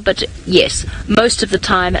they are, but yes, most of the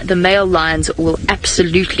time the male lions will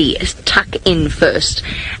absolutely tuck in first,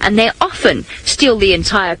 and they often steal the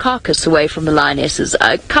entire carcass away from the lionesses.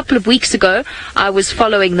 A couple of weeks ago, I was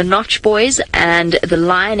following the Notch boys and the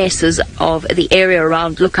lionesses of the area around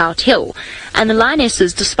Lookout Hill, and the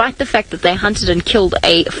lionesses, despite the fact that they hunted and killed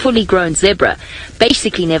a fully grown zebra,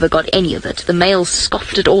 basically never got any of it. The males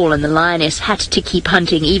scoffed it all, and the lioness had to keep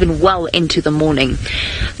hunting even well into the morning.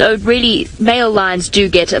 So really, male lions do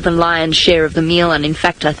get the lion's share of the meal, and in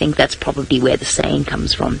fact I think that's probably where the saying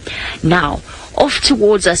comes from. Now, off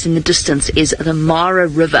towards us in the distance is the Mara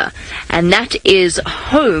River, and that is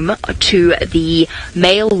home to the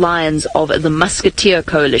male lions of the Musketeer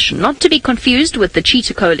Coalition. Not to be confused with the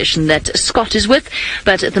Cheetah Coalition that Scott is with,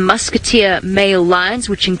 but the Musketeer male lions,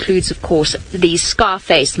 which includes, of course, the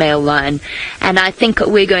Scarface male lion. And I think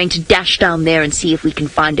we're going to dash down there and see if we can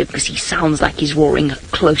find him, because he sounds like he's roaring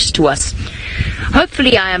close to us.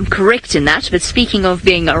 Hopefully I am correct in that, but speaking of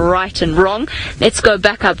being right and wrong, let's go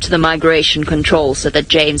back up to the migration control so that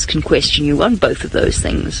James can question you on both of those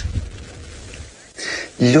things.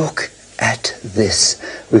 Look at this.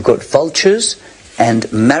 We've got vultures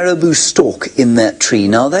and marabou stork in that tree.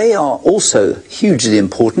 Now, they are also hugely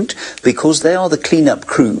important because they are the cleanup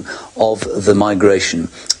crew of the migration.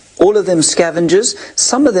 All of them scavengers.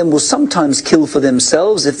 Some of them will sometimes kill for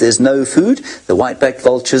themselves if there's no food, the white-backed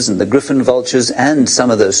vultures and the griffon vultures and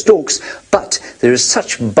some of those storks, but there is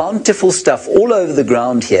such bountiful stuff all over the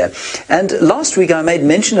ground here. And last week I made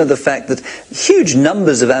mention of the fact that huge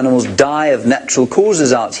numbers of animals die of natural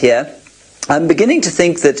causes out here. I'm beginning to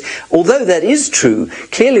think that, although that is true,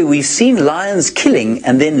 clearly we've seen lions killing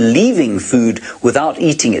and then leaving food without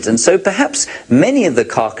eating it. And so perhaps many of the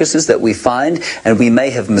carcasses that we find, and we may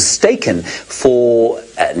have mistaken for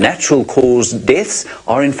natural cause deaths,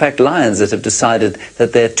 are in fact lions that have decided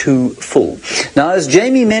that they're too full. Now, as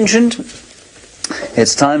Jamie mentioned,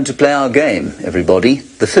 it's time to play our game, everybody.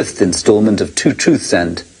 The 5th installment of 2 Truths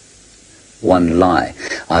and 1 Lie.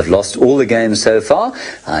 I've lost all the games so far.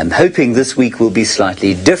 I'm hoping this week will be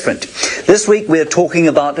slightly different. This week we're talking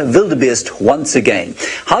about wildebeest once again.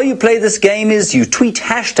 How you play this game is you tweet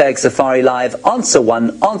hashtag Safari Live, answer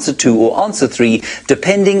 1, answer 2 or answer 3,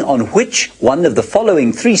 depending on which one of the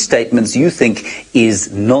following 3 statements you think is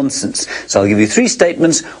nonsense. So I'll give you 3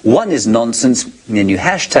 statements. 1 is nonsense, and then you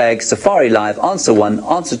hashtag Safari Live, answer 1,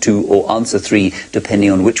 answer 2 or answer 3, depending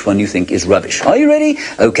on which one you think is rubbish. Are you ready?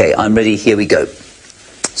 Okay, I'm ready. Here we go.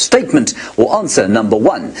 Statement or answer number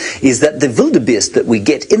 1 is that the wildebeest that we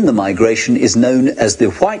get in the migration is known as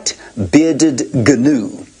the white bearded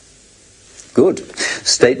gnu. Good.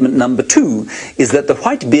 Statement number 2 is that the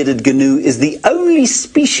white bearded gnu is the only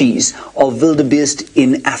species of wildebeest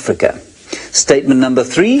in Africa. Statement number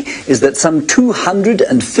 3 is that some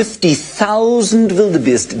 250,000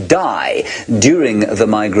 wildebeest die during the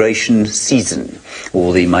migration season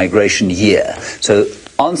or the migration year. So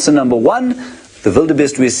answer number 1, the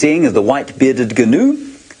wildebeest we're seeing is the white-bearded gnu.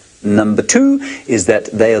 Number 2 is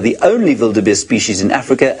that they are the only wildebeest species in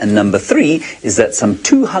Africa. And number 3 is that some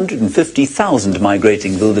 250,000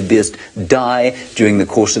 migrating wildebeest die during the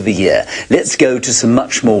course of the year. Let's go to some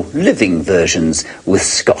much more living versions with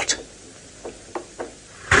Scott.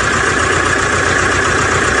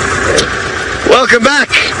 Welcome back.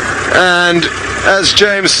 And as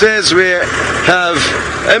James says, we have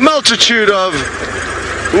a multitude of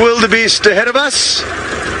wildebeest ahead of us,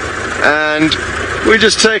 and we're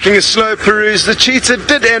just taking a slow peruse. The cheetah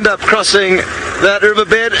did end up crossing that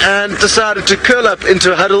riverbed and decided to curl up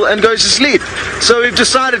into a huddle and go to sleep. So we've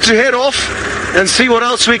decided to head off and see what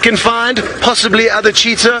else we can find, possibly other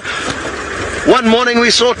cheetah. One morning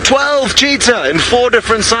we saw 12 cheetah in 4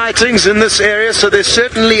 different sightings in this area, so there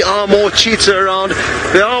certainly are more cheetah around.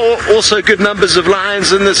 There are also good numbers of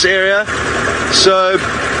lions in this area, so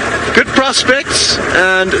good prospects.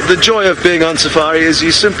 And the joy of being on safari is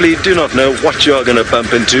you simply do not know what you are going to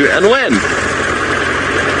bump into and when.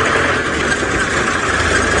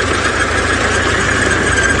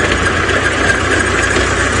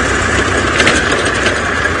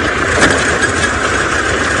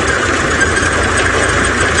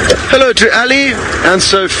 Hello to Ali and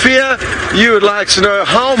Sophia. You would like to know,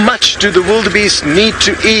 how much do the wildebeest need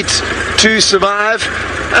to eat to survive?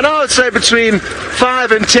 And I would say between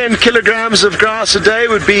 5 and 10 kilograms of grass a day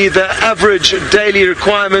would be the average daily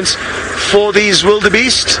requirements for these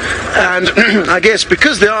wildebeest. And I guess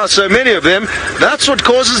because there are so many of them, that's what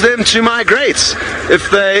causes them to migrate. If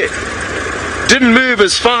they didn't move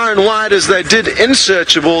as far and wide as they did in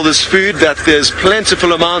search of all this food that there's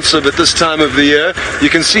plentiful amounts of at this time of the year. You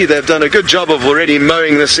can see they've done a good job of already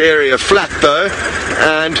mowing this area flat though,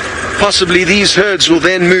 and possibly these herds will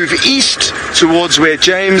then move east towards where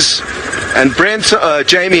Jamie and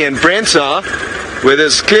Brent are, where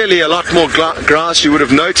there's clearly a lot more grass. You would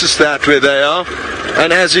have noticed that where they are.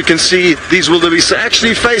 And as you can see, these wildebeest are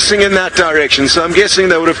actually facing in that direction. So I'm guessing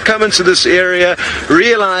they would have come into this area,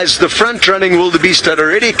 realized the front-running wildebeest had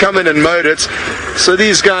already come in and mowed it. So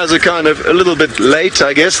these guys are kind of a little bit late,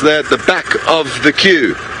 I guess. They're at the back of the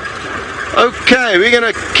queue. Okay, we're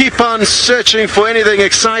going to keep on searching for anything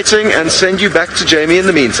exciting and send you back to Jamie in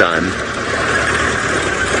the meantime.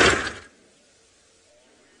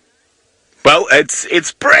 Well,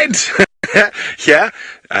 it's Brent here,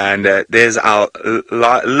 and there's our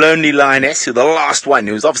lonely lioness, the last one,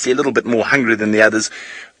 who's obviously a little bit more hungry than the others,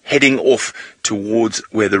 heading off towards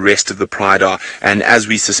where the rest of the pride are. And as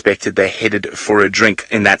we suspected, they're headed for a drink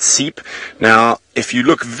in that seep. Now, if you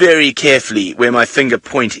look very carefully where my finger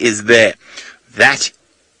point is there, that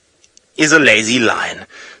is a lazy lion.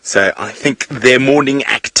 So I think their morning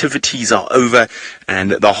activities are over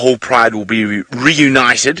and the whole pride will be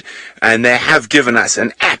reunited, and they have given us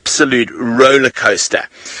an absolute roller coaster.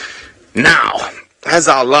 Now, as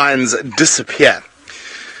our lions disappear,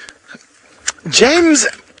 James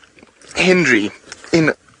Hendry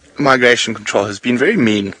in Migration Control has been very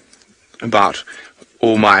mean about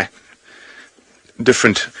all my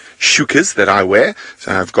different shukas that I wear.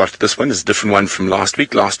 So I've got this one, is a different one from last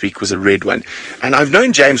week. Last week was a red one. And I've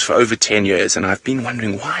known James for over 10 years, and I've been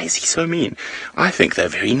wondering, why is he so mean? I think they're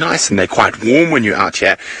very nice, and they're quite warm when you're out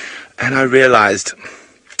here. And I realized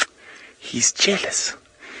he's jealous.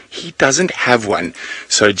 He doesn't have one.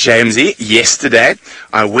 So Jamesy, yesterday,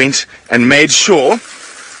 I went and made sure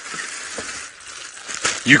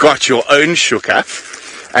you got your own shuka.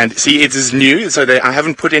 And see, it is new, so I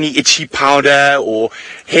haven't put any itchy powder or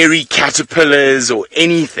hairy caterpillars or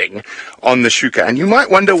anything on the shuka. And you might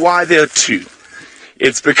wonder why there are 2.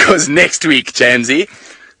 It's because next week, Jamesy,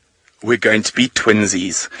 we're going to be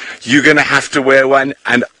twinsies. You're going to have to wear one,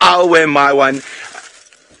 and I'll wear my one.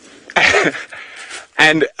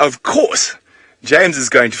 And of course, James is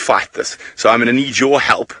going to fight this. So I'm going to need your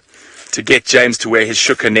help to get James to wear his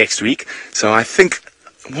shuka next week. So I think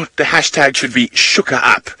what the hashtag should be, shuka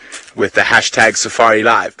up, with the hashtag Safari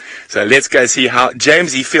Live. So let's go see how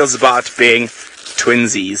Jamesy feels about being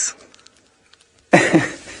twinsies.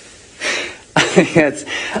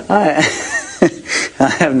 I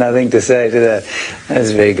have nothing to say to that.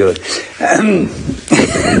 That's very good.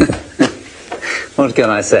 What can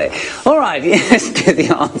I say? All right, yes, to the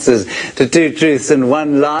answers to 2 truths and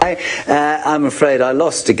 1 lie. I'm afraid I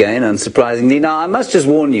lost again, unsurprisingly. Now, I must just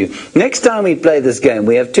warn you, next time we play this game,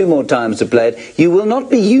 we have 2 more times to play it, you will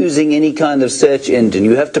not be using any kind of search engine.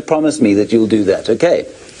 You have to promise me that you'll do that, okay?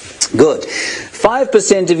 Good.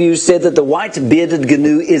 5% of you said that the white-bearded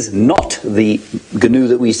gnu is not the gnu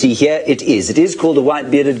that we see here. It is. It is called a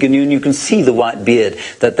white-bearded gnu, and you can see the white beard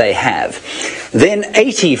that they have. Then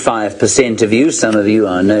 85% of you, some of you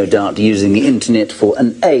are no doubt using the internet for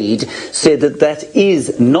an aid, said that that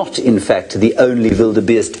is not, in fact, the only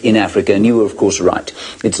wildebeest in Africa, and you were, of course, right.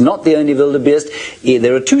 It's not the only wildebeest.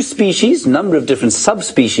 There are 2 species, a number of different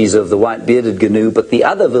subspecies of the white-bearded gnu, but the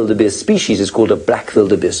other wildebeest species is called a black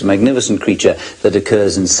wildebeest, a magnificent creature that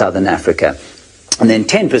occurs in southern Africa. And then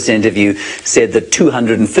 10% of you said that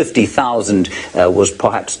 250,000 was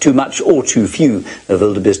perhaps too much or too few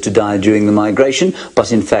wildebeest to die during the migration.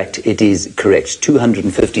 But in fact, it is correct.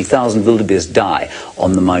 250,000 wildebeest die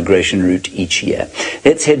on the migration route each year.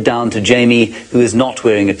 Let's head down to Jamie, who is not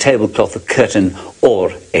wearing a tablecloth, a curtain,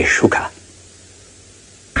 or a shuka.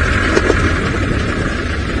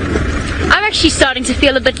 I'm actually starting to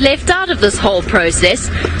feel a bit left out of this whole process.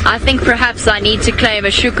 I think perhaps I need to claim a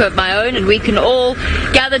shuka of my own and we can all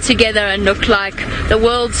gather together and look like the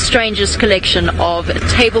world's strangest collection of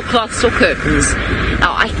tablecloths or curtains.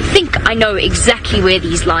 Now, I think I know exactly where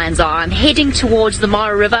these lions are. I'm heading towards the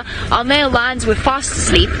Mara River. Our male lions were fast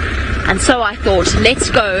asleep, and so I thought, let's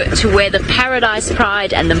go to where the Paradise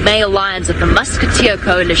Pride and the male lions of the Musketeer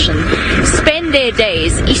Coalition spend their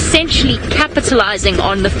days essentially capitalizing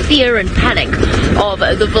on the fear and panic of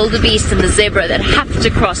the wildebeest and the zebra that have to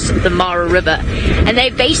cross the Mara River. And they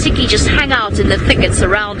basically just hang out in the thickets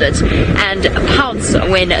around it and pounce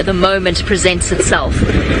when the moment presents itself.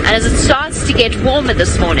 And as it starts to get warmer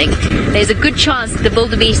this morning, there's a good chance that the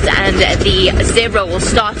wildebeest and the zebra will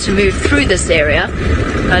start to move through this area.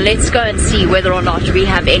 Let's go and see whether or not we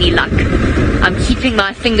have any luck. I'm keeping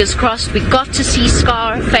my fingers crossed. We got to see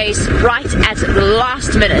Scarface right at the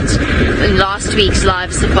last minute in last week's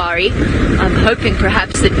live safari. I'm hoping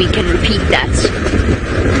perhaps that we can repeat that.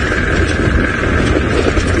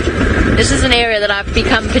 This is an area that I've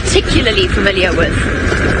become particularly familiar with.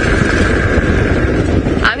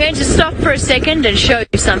 I'm going to stop for a second and show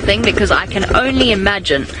you something because I can only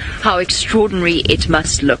imagine how extraordinary it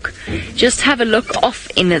must look. Just have a look off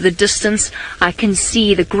in the distance. I can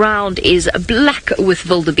see the ground is black with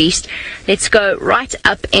wildebeest. Let's go right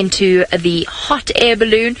up into the hot air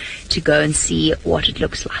balloon to go and see what it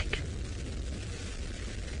looks like.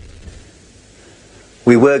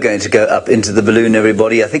 We were going to go up into the balloon,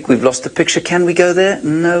 everybody. I think we've lost the picture. Can we go there?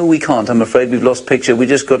 No, we can't. I'm afraid we've lost picture. We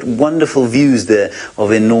just got wonderful views there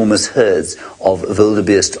of enormous herds of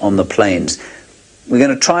wildebeest on the plains. We're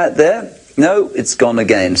going to try it there. No, it's gone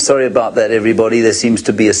again. Sorry about that, everybody. There seems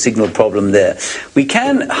to be a signal problem there. We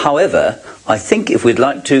can, however, I think if we'd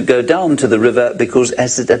like to go down to the river, because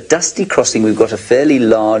as a dusty crossing, we've got a fairly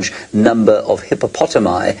large number of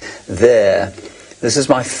hippopotami there. This is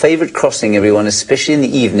my favorite crossing, everyone, especially in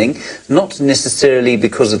the evening, not necessarily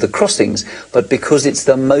because of the crossings, but because it's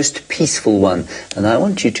the most peaceful one. And I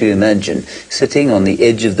want you to imagine sitting on the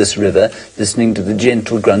edge of this river, listening to the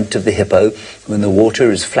gentle grunt of the hippo when the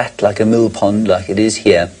water is flat like a mill pond, like it is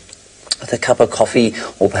here, with a cup of coffee,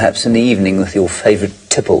 or perhaps in the evening with your favorite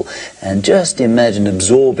tipple, and just imagine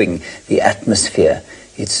absorbing the atmosphere.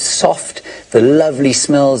 It's soft, the lovely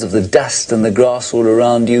smells of the dust and the grass all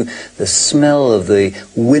around you, the smell of the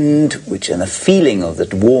wind, and a feeling of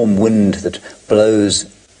that warm wind that blows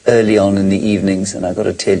early on in the evenings. And I've got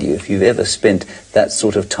to tell you, if you've ever spent that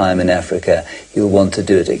sort of time in Africa, you'll want to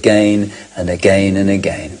do it again and again and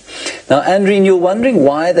again. Now, Andreen, you're wondering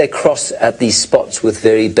why they cross at these spots with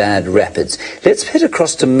very bad rapids. Let's head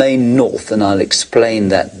across to Main North, and I'll explain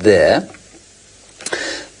that there.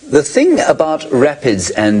 The thing about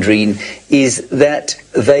rapids, Andreen, is that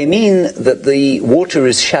they mean that the water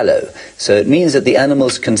is shallow. So it means that the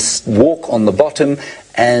animals can walk on the bottom,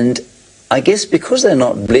 and I guess because they're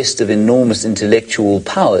not blessed of enormous intellectual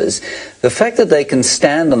powers, the fact that they can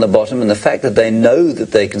stand on the bottom and the fact that they know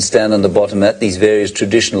that they can stand on the bottom at these various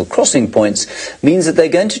traditional crossing points means that they're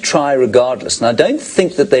going to try regardless. And I don't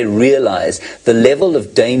think that they realize the level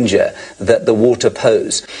of danger that the water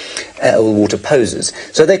poses.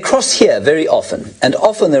 So they cross here very often, and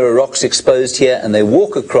often there are rocks exposed here, and they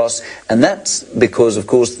walk across, and that's because, of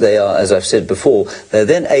course, they are, as I've said before, they're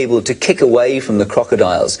then able to kick away from the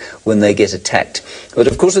crocodiles when they get attacked. But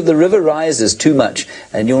of course, if the river rises too much,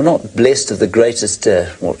 and you're not blessed of the greatest,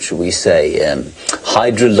 what shall we say,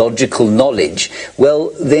 hydrological knowledge,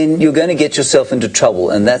 well, then you're going to get yourself into trouble,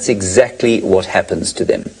 and that's exactly what happens to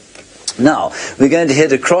them. Now, we're going to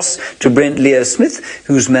head across to Brent Leo Smith,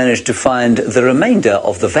 who's managed to find the remainder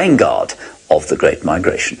of the vanguard of the Great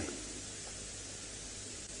Migration.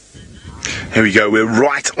 Here we go. We're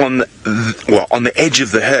right on the edge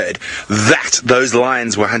of the herd. Those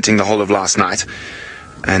lions were hunting the whole of last night.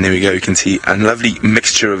 And there we go. You can see a lovely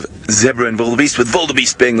mixture of zebra and wildebeest, with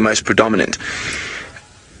wildebeest being the most predominant.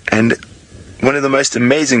 And one of the most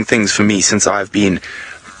amazing things for me, since I've been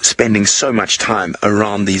spending so much time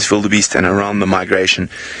around these wildebeest and around the migration,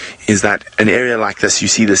 is that an area like this, you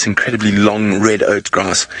see this incredibly long red oat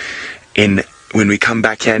grass. When we come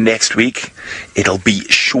back here next week, it'll be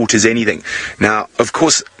short as anything. Now, of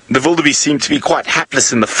course, the wildebeest seem to be quite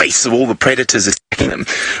hapless in the face of all the predators attacking them,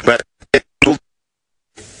 but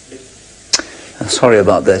Sorry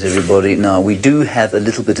about that, everybody. Now, we do have a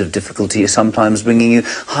little bit of difficulty sometimes bringing you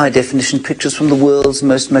high-definition pictures from the world's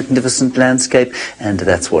most magnificent landscape, and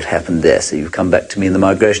that's what happened there. So you've come back to me in the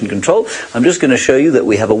migration control. I'm just going to show you that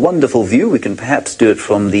we have a wonderful view. We can perhaps do it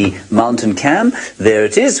from the mountain cam. There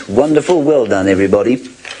it is. Wonderful. Well done, everybody.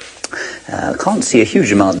 Can't see a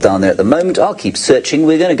huge amount down there at the moment. I'll keep searching.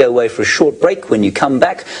 We're going to go away for a short break. When you come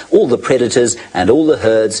back, all the predators and all the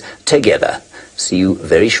herds together. See you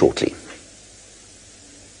very shortly.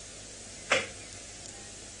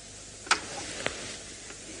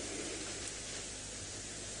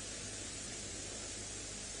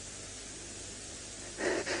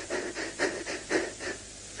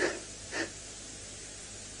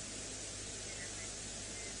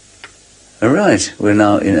 All right, we're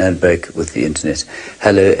now in ad break with the internet.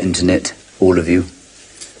 Hello, internet, all of you.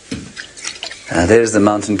 There's the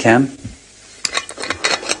mountain cam.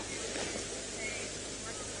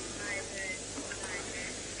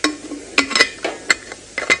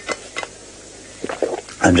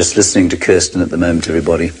 I'm just listening to Kirsten at the moment,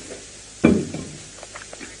 everybody.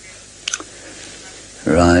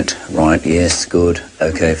 Right, yes, good.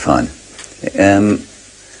 Okay, fine.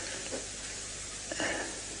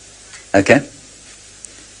 Okay.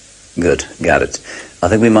 Good, got it. I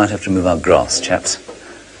think we might have to move our grass, chaps.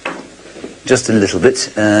 Just a little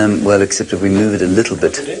bit. Well, except if we move it a little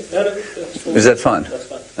bit. Is that fine? That's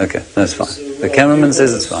fine. Okay, that's fine. The cameraman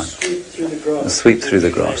says it's fine. Sweep through the grass. Sweep through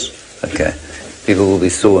the grass. Okay. People will be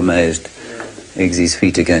so amazed. Eggsy's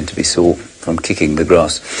feet are going to be sore from kicking the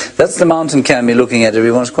grass. That's the mountain cam you're looking at,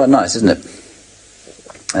 everyone. It's quite nice, isn't it?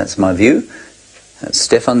 That's my view. That's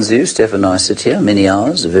Stefan's view. Stefan and I sit here many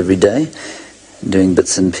hours of every day doing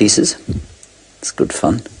bits and pieces. It's good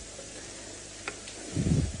fun.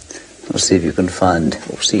 We'll see if you can find,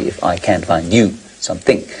 or see if I can find you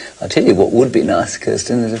something. I'll tell you what would be nice,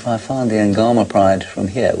 Kirsten, is if I found the Agama pride from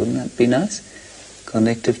here. Wouldn't that be nice?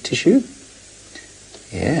 Connective tissue?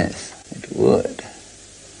 Yes, it would.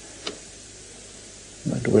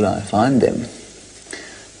 But will I find them?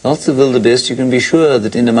 Lots of wildebeest. You can be sure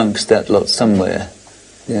that in amongst that lot somewhere,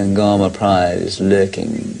 the Agama pride is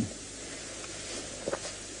lurking.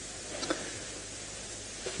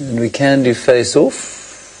 And we can do face-off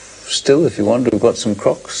still if you want. We've got some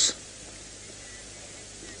crocs.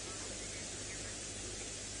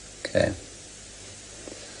 Okay.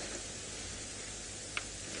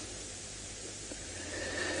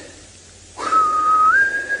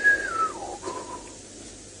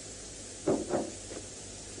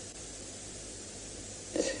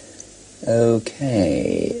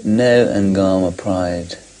 Okay, no Agama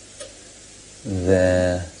pride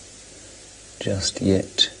there just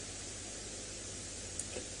yet.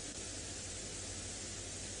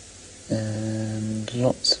 And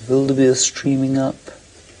lots of wildebeest streaming up.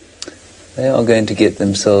 They are going to get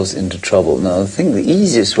themselves into trouble. Now, I think the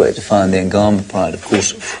easiest way to find the Agama pride, of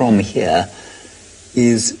course, from here,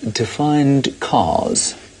 is to find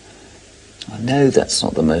cars. I know that's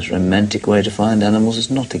not the most romantic way to find animals. It's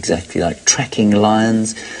not exactly like tracking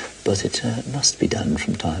lions, but it must be done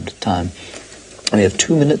from time to time. And we have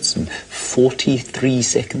 2 minutes and 43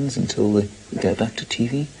 seconds until we go back to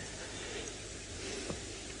TV.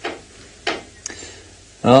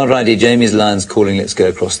 Alrighty, Jamie's lion's calling. Let's go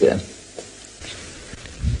across there.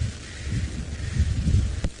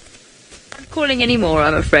 Calling anymore,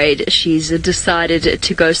 I'm afraid. She's decided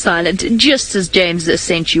to go silent just as James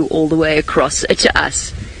sent you all the way across to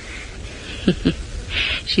us.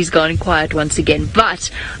 She's gone quiet once again,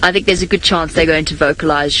 but I think there's a good chance they're going to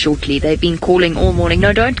vocalize shortly. They've been calling all morning.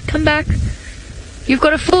 No, don't come back. You've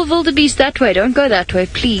got a full wildebeest that way. Don't go that way,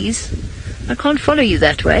 please. I can't follow you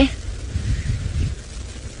that way.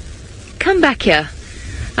 Come back here.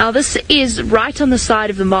 Now, this is right on the side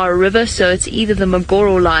of the Mara River, so it's either the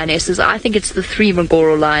Magoro lionesses. I think it's the 3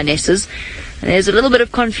 Magoro lionesses. And there's a little bit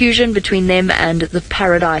of confusion between them and the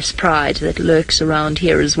Paradise Pride that lurks around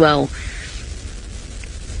here as well.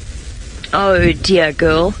 Oh, dear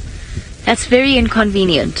girl. That's very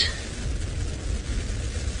inconvenient.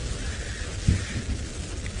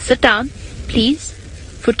 Sit down, please,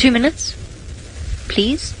 for 2 minutes.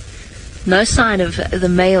 Please. No sign of the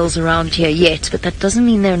males around here yet, but that doesn't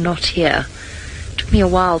mean they're not here. It took me a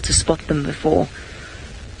while to spot them before.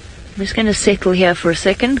 I'm just going to settle here for a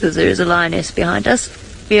second, because there is a lioness behind us.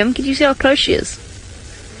 Liam, can you see how close she is?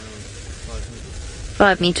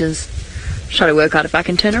 5 meters. Try to work out if I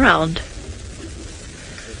can turn around.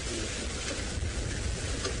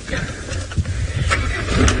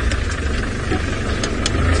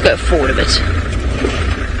 Let's go forward a bit.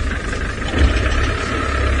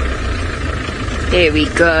 There we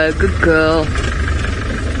go, good girl.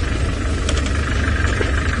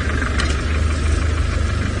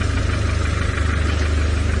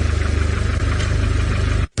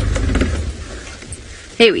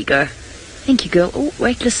 There we go. Thank you, girl. Oh,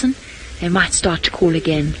 wait, listen. They might start to call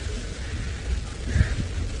again.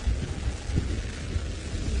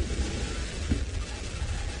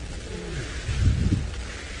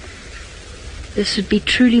 This would be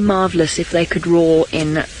truly marvellous if they could roar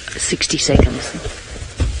in 60 seconds.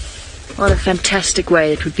 What a fantastic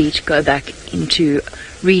way it would be to go back into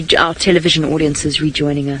our television audiences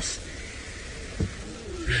rejoining us.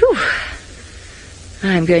 Whew.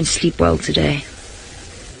 I'm going to sleep well today.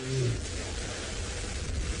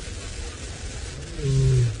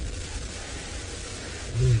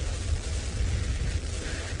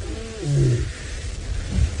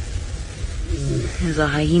 There's a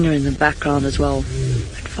hyena in the background as well,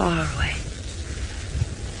 but far away.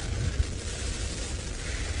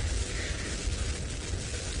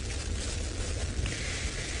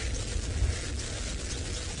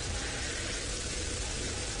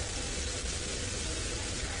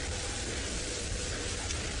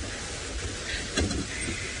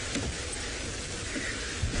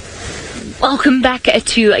 Welcome back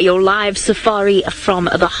to your live safari from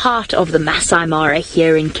the heart of the Masai Mara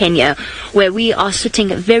here in Kenya, where we are sitting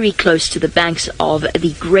very close to the banks of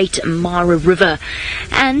the Great Mara River.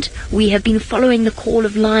 And we have been following the call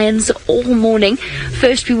of lions all morning.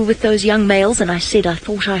 First we were with those young males, and I said I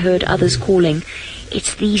thought I heard others calling.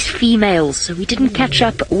 It's these females. So we didn't catch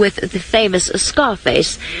up with the famous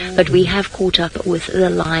Scarface, but we have caught up with the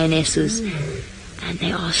lionesses. And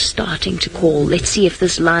they are starting to call. Let's see if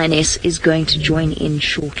this lioness is going to join in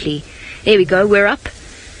shortly. There we go, we're up.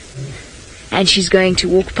 And she's going to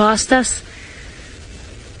walk past us.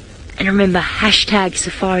 And remember, hashtag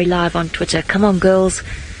Safari Live on Twitter. Come on, girls.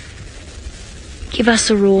 Give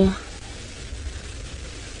us a roar.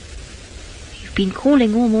 You've been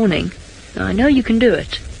calling all morning. Now, I know you can do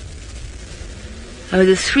it. Oh,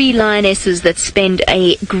 the three lionesses that spend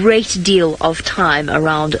a great deal of time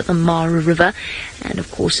around the Mara River. And, of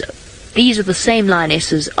course, these are the same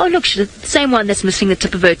lionesses. Oh, look, she's the same one that's missing the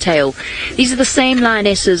tip of her tail. These are the same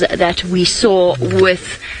lionesses that we saw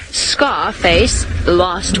with Scarface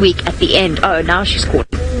last week at the end. Oh, now she's caught.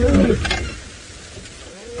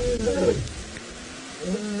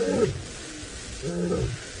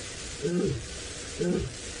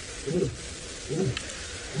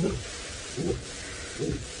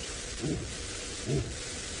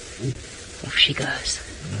 Off she goes.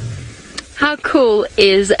 How cool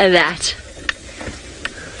is that?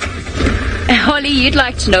 Holly, you'd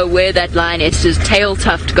like to know where that lioness's tail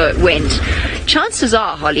tuft went. Chances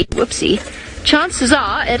are, Holly, whoopsie, chances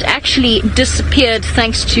are it actually disappeared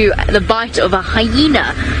thanks to the bite of a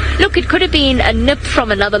hyena. Look, it could have been a nip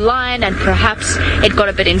from another lion, and perhaps it got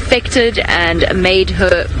a bit infected and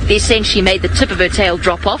essentially made the tip of her tail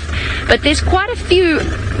drop off. But there's quite a few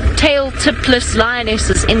tail-tipless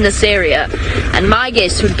lionesses in this area, and my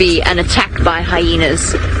guess would be an attack by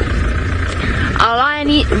hyenas. Our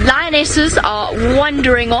lionesses are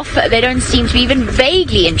wandering off. They don't seem to be even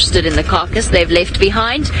vaguely interested in the carcass they've left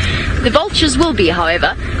behind. The vultures will be,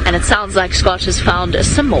 however, and it sounds like Scott has found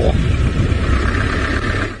some more.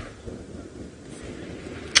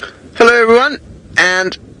 Hello everyone,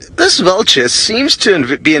 and this vulture seems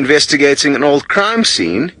to be investigating an old crime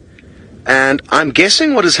scene. And I'm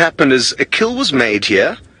guessing what has happened is a kill was made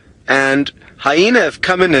here, and hyena have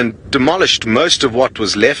come in and demolished most of what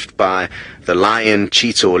was left by the lion,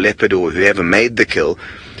 cheetah, or leopard, or whoever made the kill.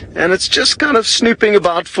 And it's just kind of snooping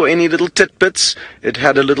about for any little tidbits. It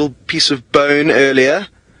had a little piece of bone earlier,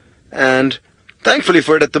 and thankfully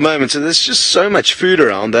for it at the moment, so there's just so much food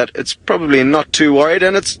around that it's probably not too worried,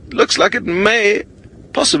 and it looks like it may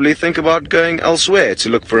possibly think about going elsewhere to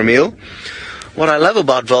look for a meal. What I love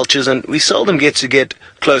about vultures, and we seldom get to get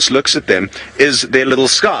close looks at them, is their little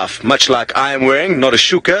scarf, much like I am wearing. Not a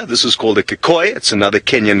shuka, this is called a kikoi. It's another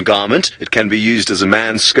Kenyan garment. It can be used as a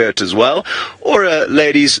man's skirt as well, or a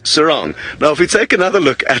lady's sarong. Now, if we take another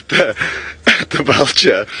look at the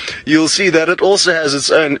vulture, you'll see that it also has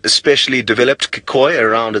its own specially developed kikoi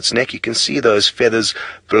around its neck. You can see those feathers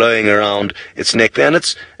blowing around its neck there, and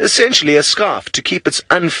it's essentially a scarf to keep its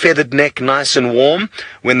unfeathered neck nice and warm.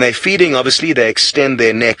 When they're feeding, obviously, they extend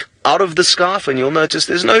their neck out of the scarf, and you'll notice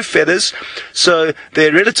there's no feathers, so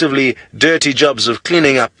their relatively dirty jobs of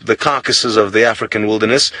cleaning up the carcasses of the African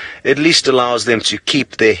wilderness at least allows them to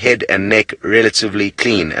keep their head and neck relatively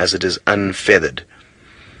clean, as it is unfeathered.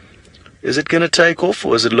 Is it going to take off,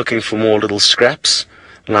 or is it looking for more little scraps,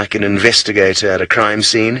 like an investigator at a crime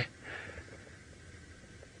scene?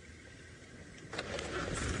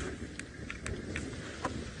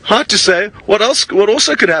 hard to say. What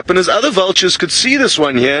also could happen is other vultures could see this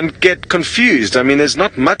one here and get confused. I mean, there's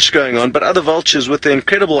not much going on, but other vultures with their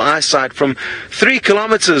incredible eyesight from 3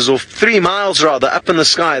 kilometers or 3 miles rather up in the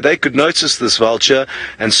sky, they could notice this vulture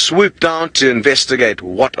and swoop down to investigate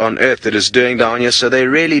what on earth it is doing down here. So they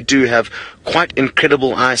really do have quite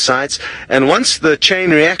incredible eyesight. And once the chain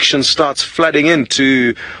reaction starts flooding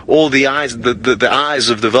into all the eyes, the eyes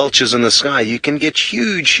of the vultures in the sky, you can get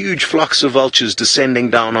huge flocks of vultures descending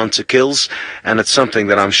down onto kills, and it's something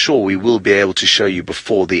that I'm sure we will be able to show you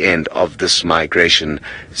before the end of this migration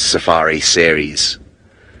safari series.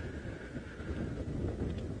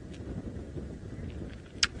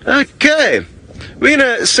 Okay, we're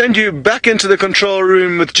going to send you back into the control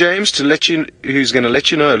room with James who's going to let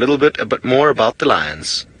you know a bit more about the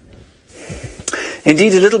lions.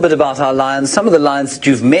 Indeed, a little bit about our lions. Some of the lions that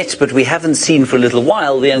you've met but we haven't seen for a little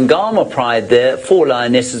while. The Agama pride there, 4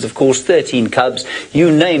 lionesses, of course, 13 cubs.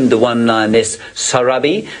 You named the one lioness,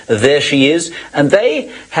 Sabi. There she is. And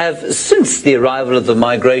they have, since the arrival of the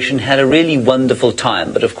migration, had a really wonderful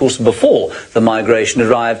time. But of course, before the migration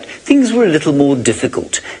arrived, things were a little more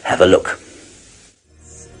difficult. Have a look.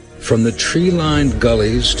 From the tree-lined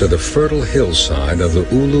gullies to the fertile hillside of the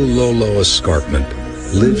Ululolo escarpment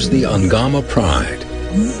lives the Agama pride.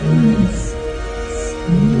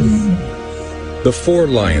 The 4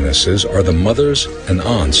 lionesses are the mothers and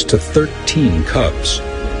aunts to 13 cubs.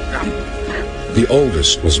 The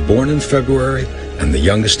oldest was born in February and the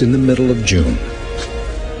youngest in the middle of June.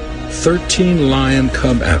 13 lion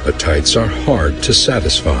cub appetites are hard to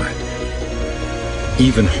satisfy.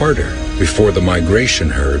 Even harder before the migration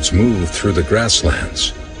herds move through the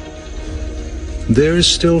grasslands. There is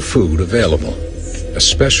still food available,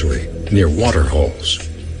 especially near water holes.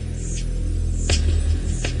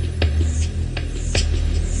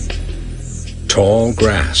 Tall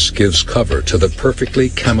grass gives cover to the perfectly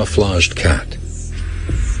camouflaged cat.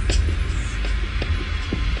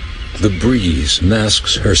 The breeze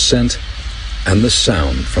masks her scent and the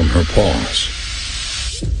sound from her paws.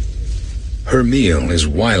 Her meal is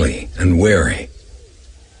wily and wary.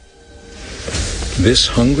 This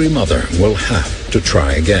hungry mother will have to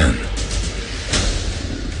try again.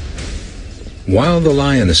 While the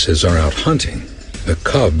lionesses are out hunting, the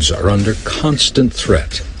cubs are under constant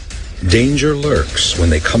threat. Danger lurks when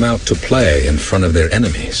they come out to play in front of their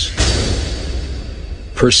enemies.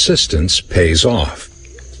 Persistence pays off.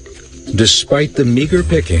 Despite the meager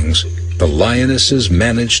pickings, the lionesses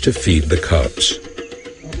manage to feed the cubs.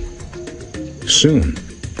 Soon,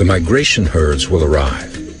 the migration herds will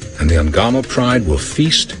arrive, and the Agama pride will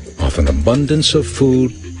feast off an abundance of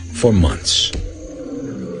food for months.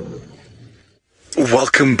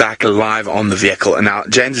 Welcome back live on the vehicle. And now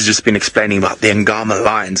James has just been explaining about the Agama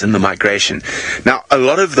lions and the migration. Now, a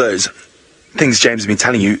lot of those things James has been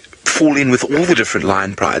telling you fall in with all the different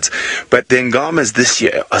lion prides, but the Agamas this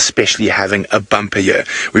year are especially having a bumper year.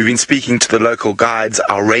 We've been speaking to the local guides,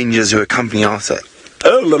 our rangers who accompany us.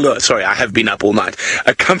 Sorry, I have been up all night.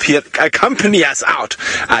 Accompany us out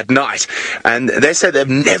at night. And they said they've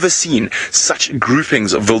never seen such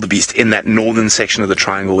groupings of wildebeest in that northern section of the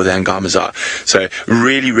triangle where the Agamas are. So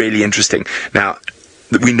really, really interesting. Now,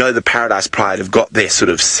 we know the Paradise Pride have got their sort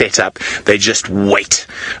of setup. They just wait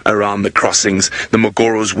around the crossings. The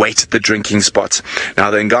Mogoros wait at the drinking spots. Now,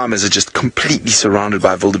 the Agamas are just completely surrounded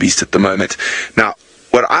by wildebeest at the moment. Now,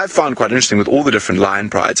 what I've found quite interesting with all the different lion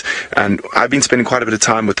prides, and I've been spending quite a bit of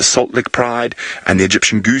time with the Salt Lick Pride and the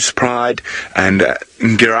Egyptian Goose Pride and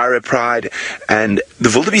Ngirara Pride, and the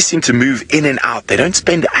wildebeest seem to move in and out. They don't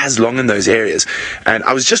spend as long in those areas. And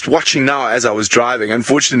I was just watching now as I was driving.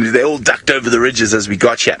 Unfortunately, they all ducked over the ridges as we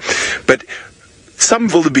got here. But some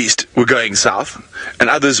wildebeest were going south and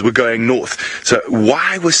others were going north. So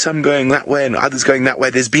why were some going that way and others going that way?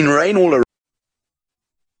 There's been rain all around.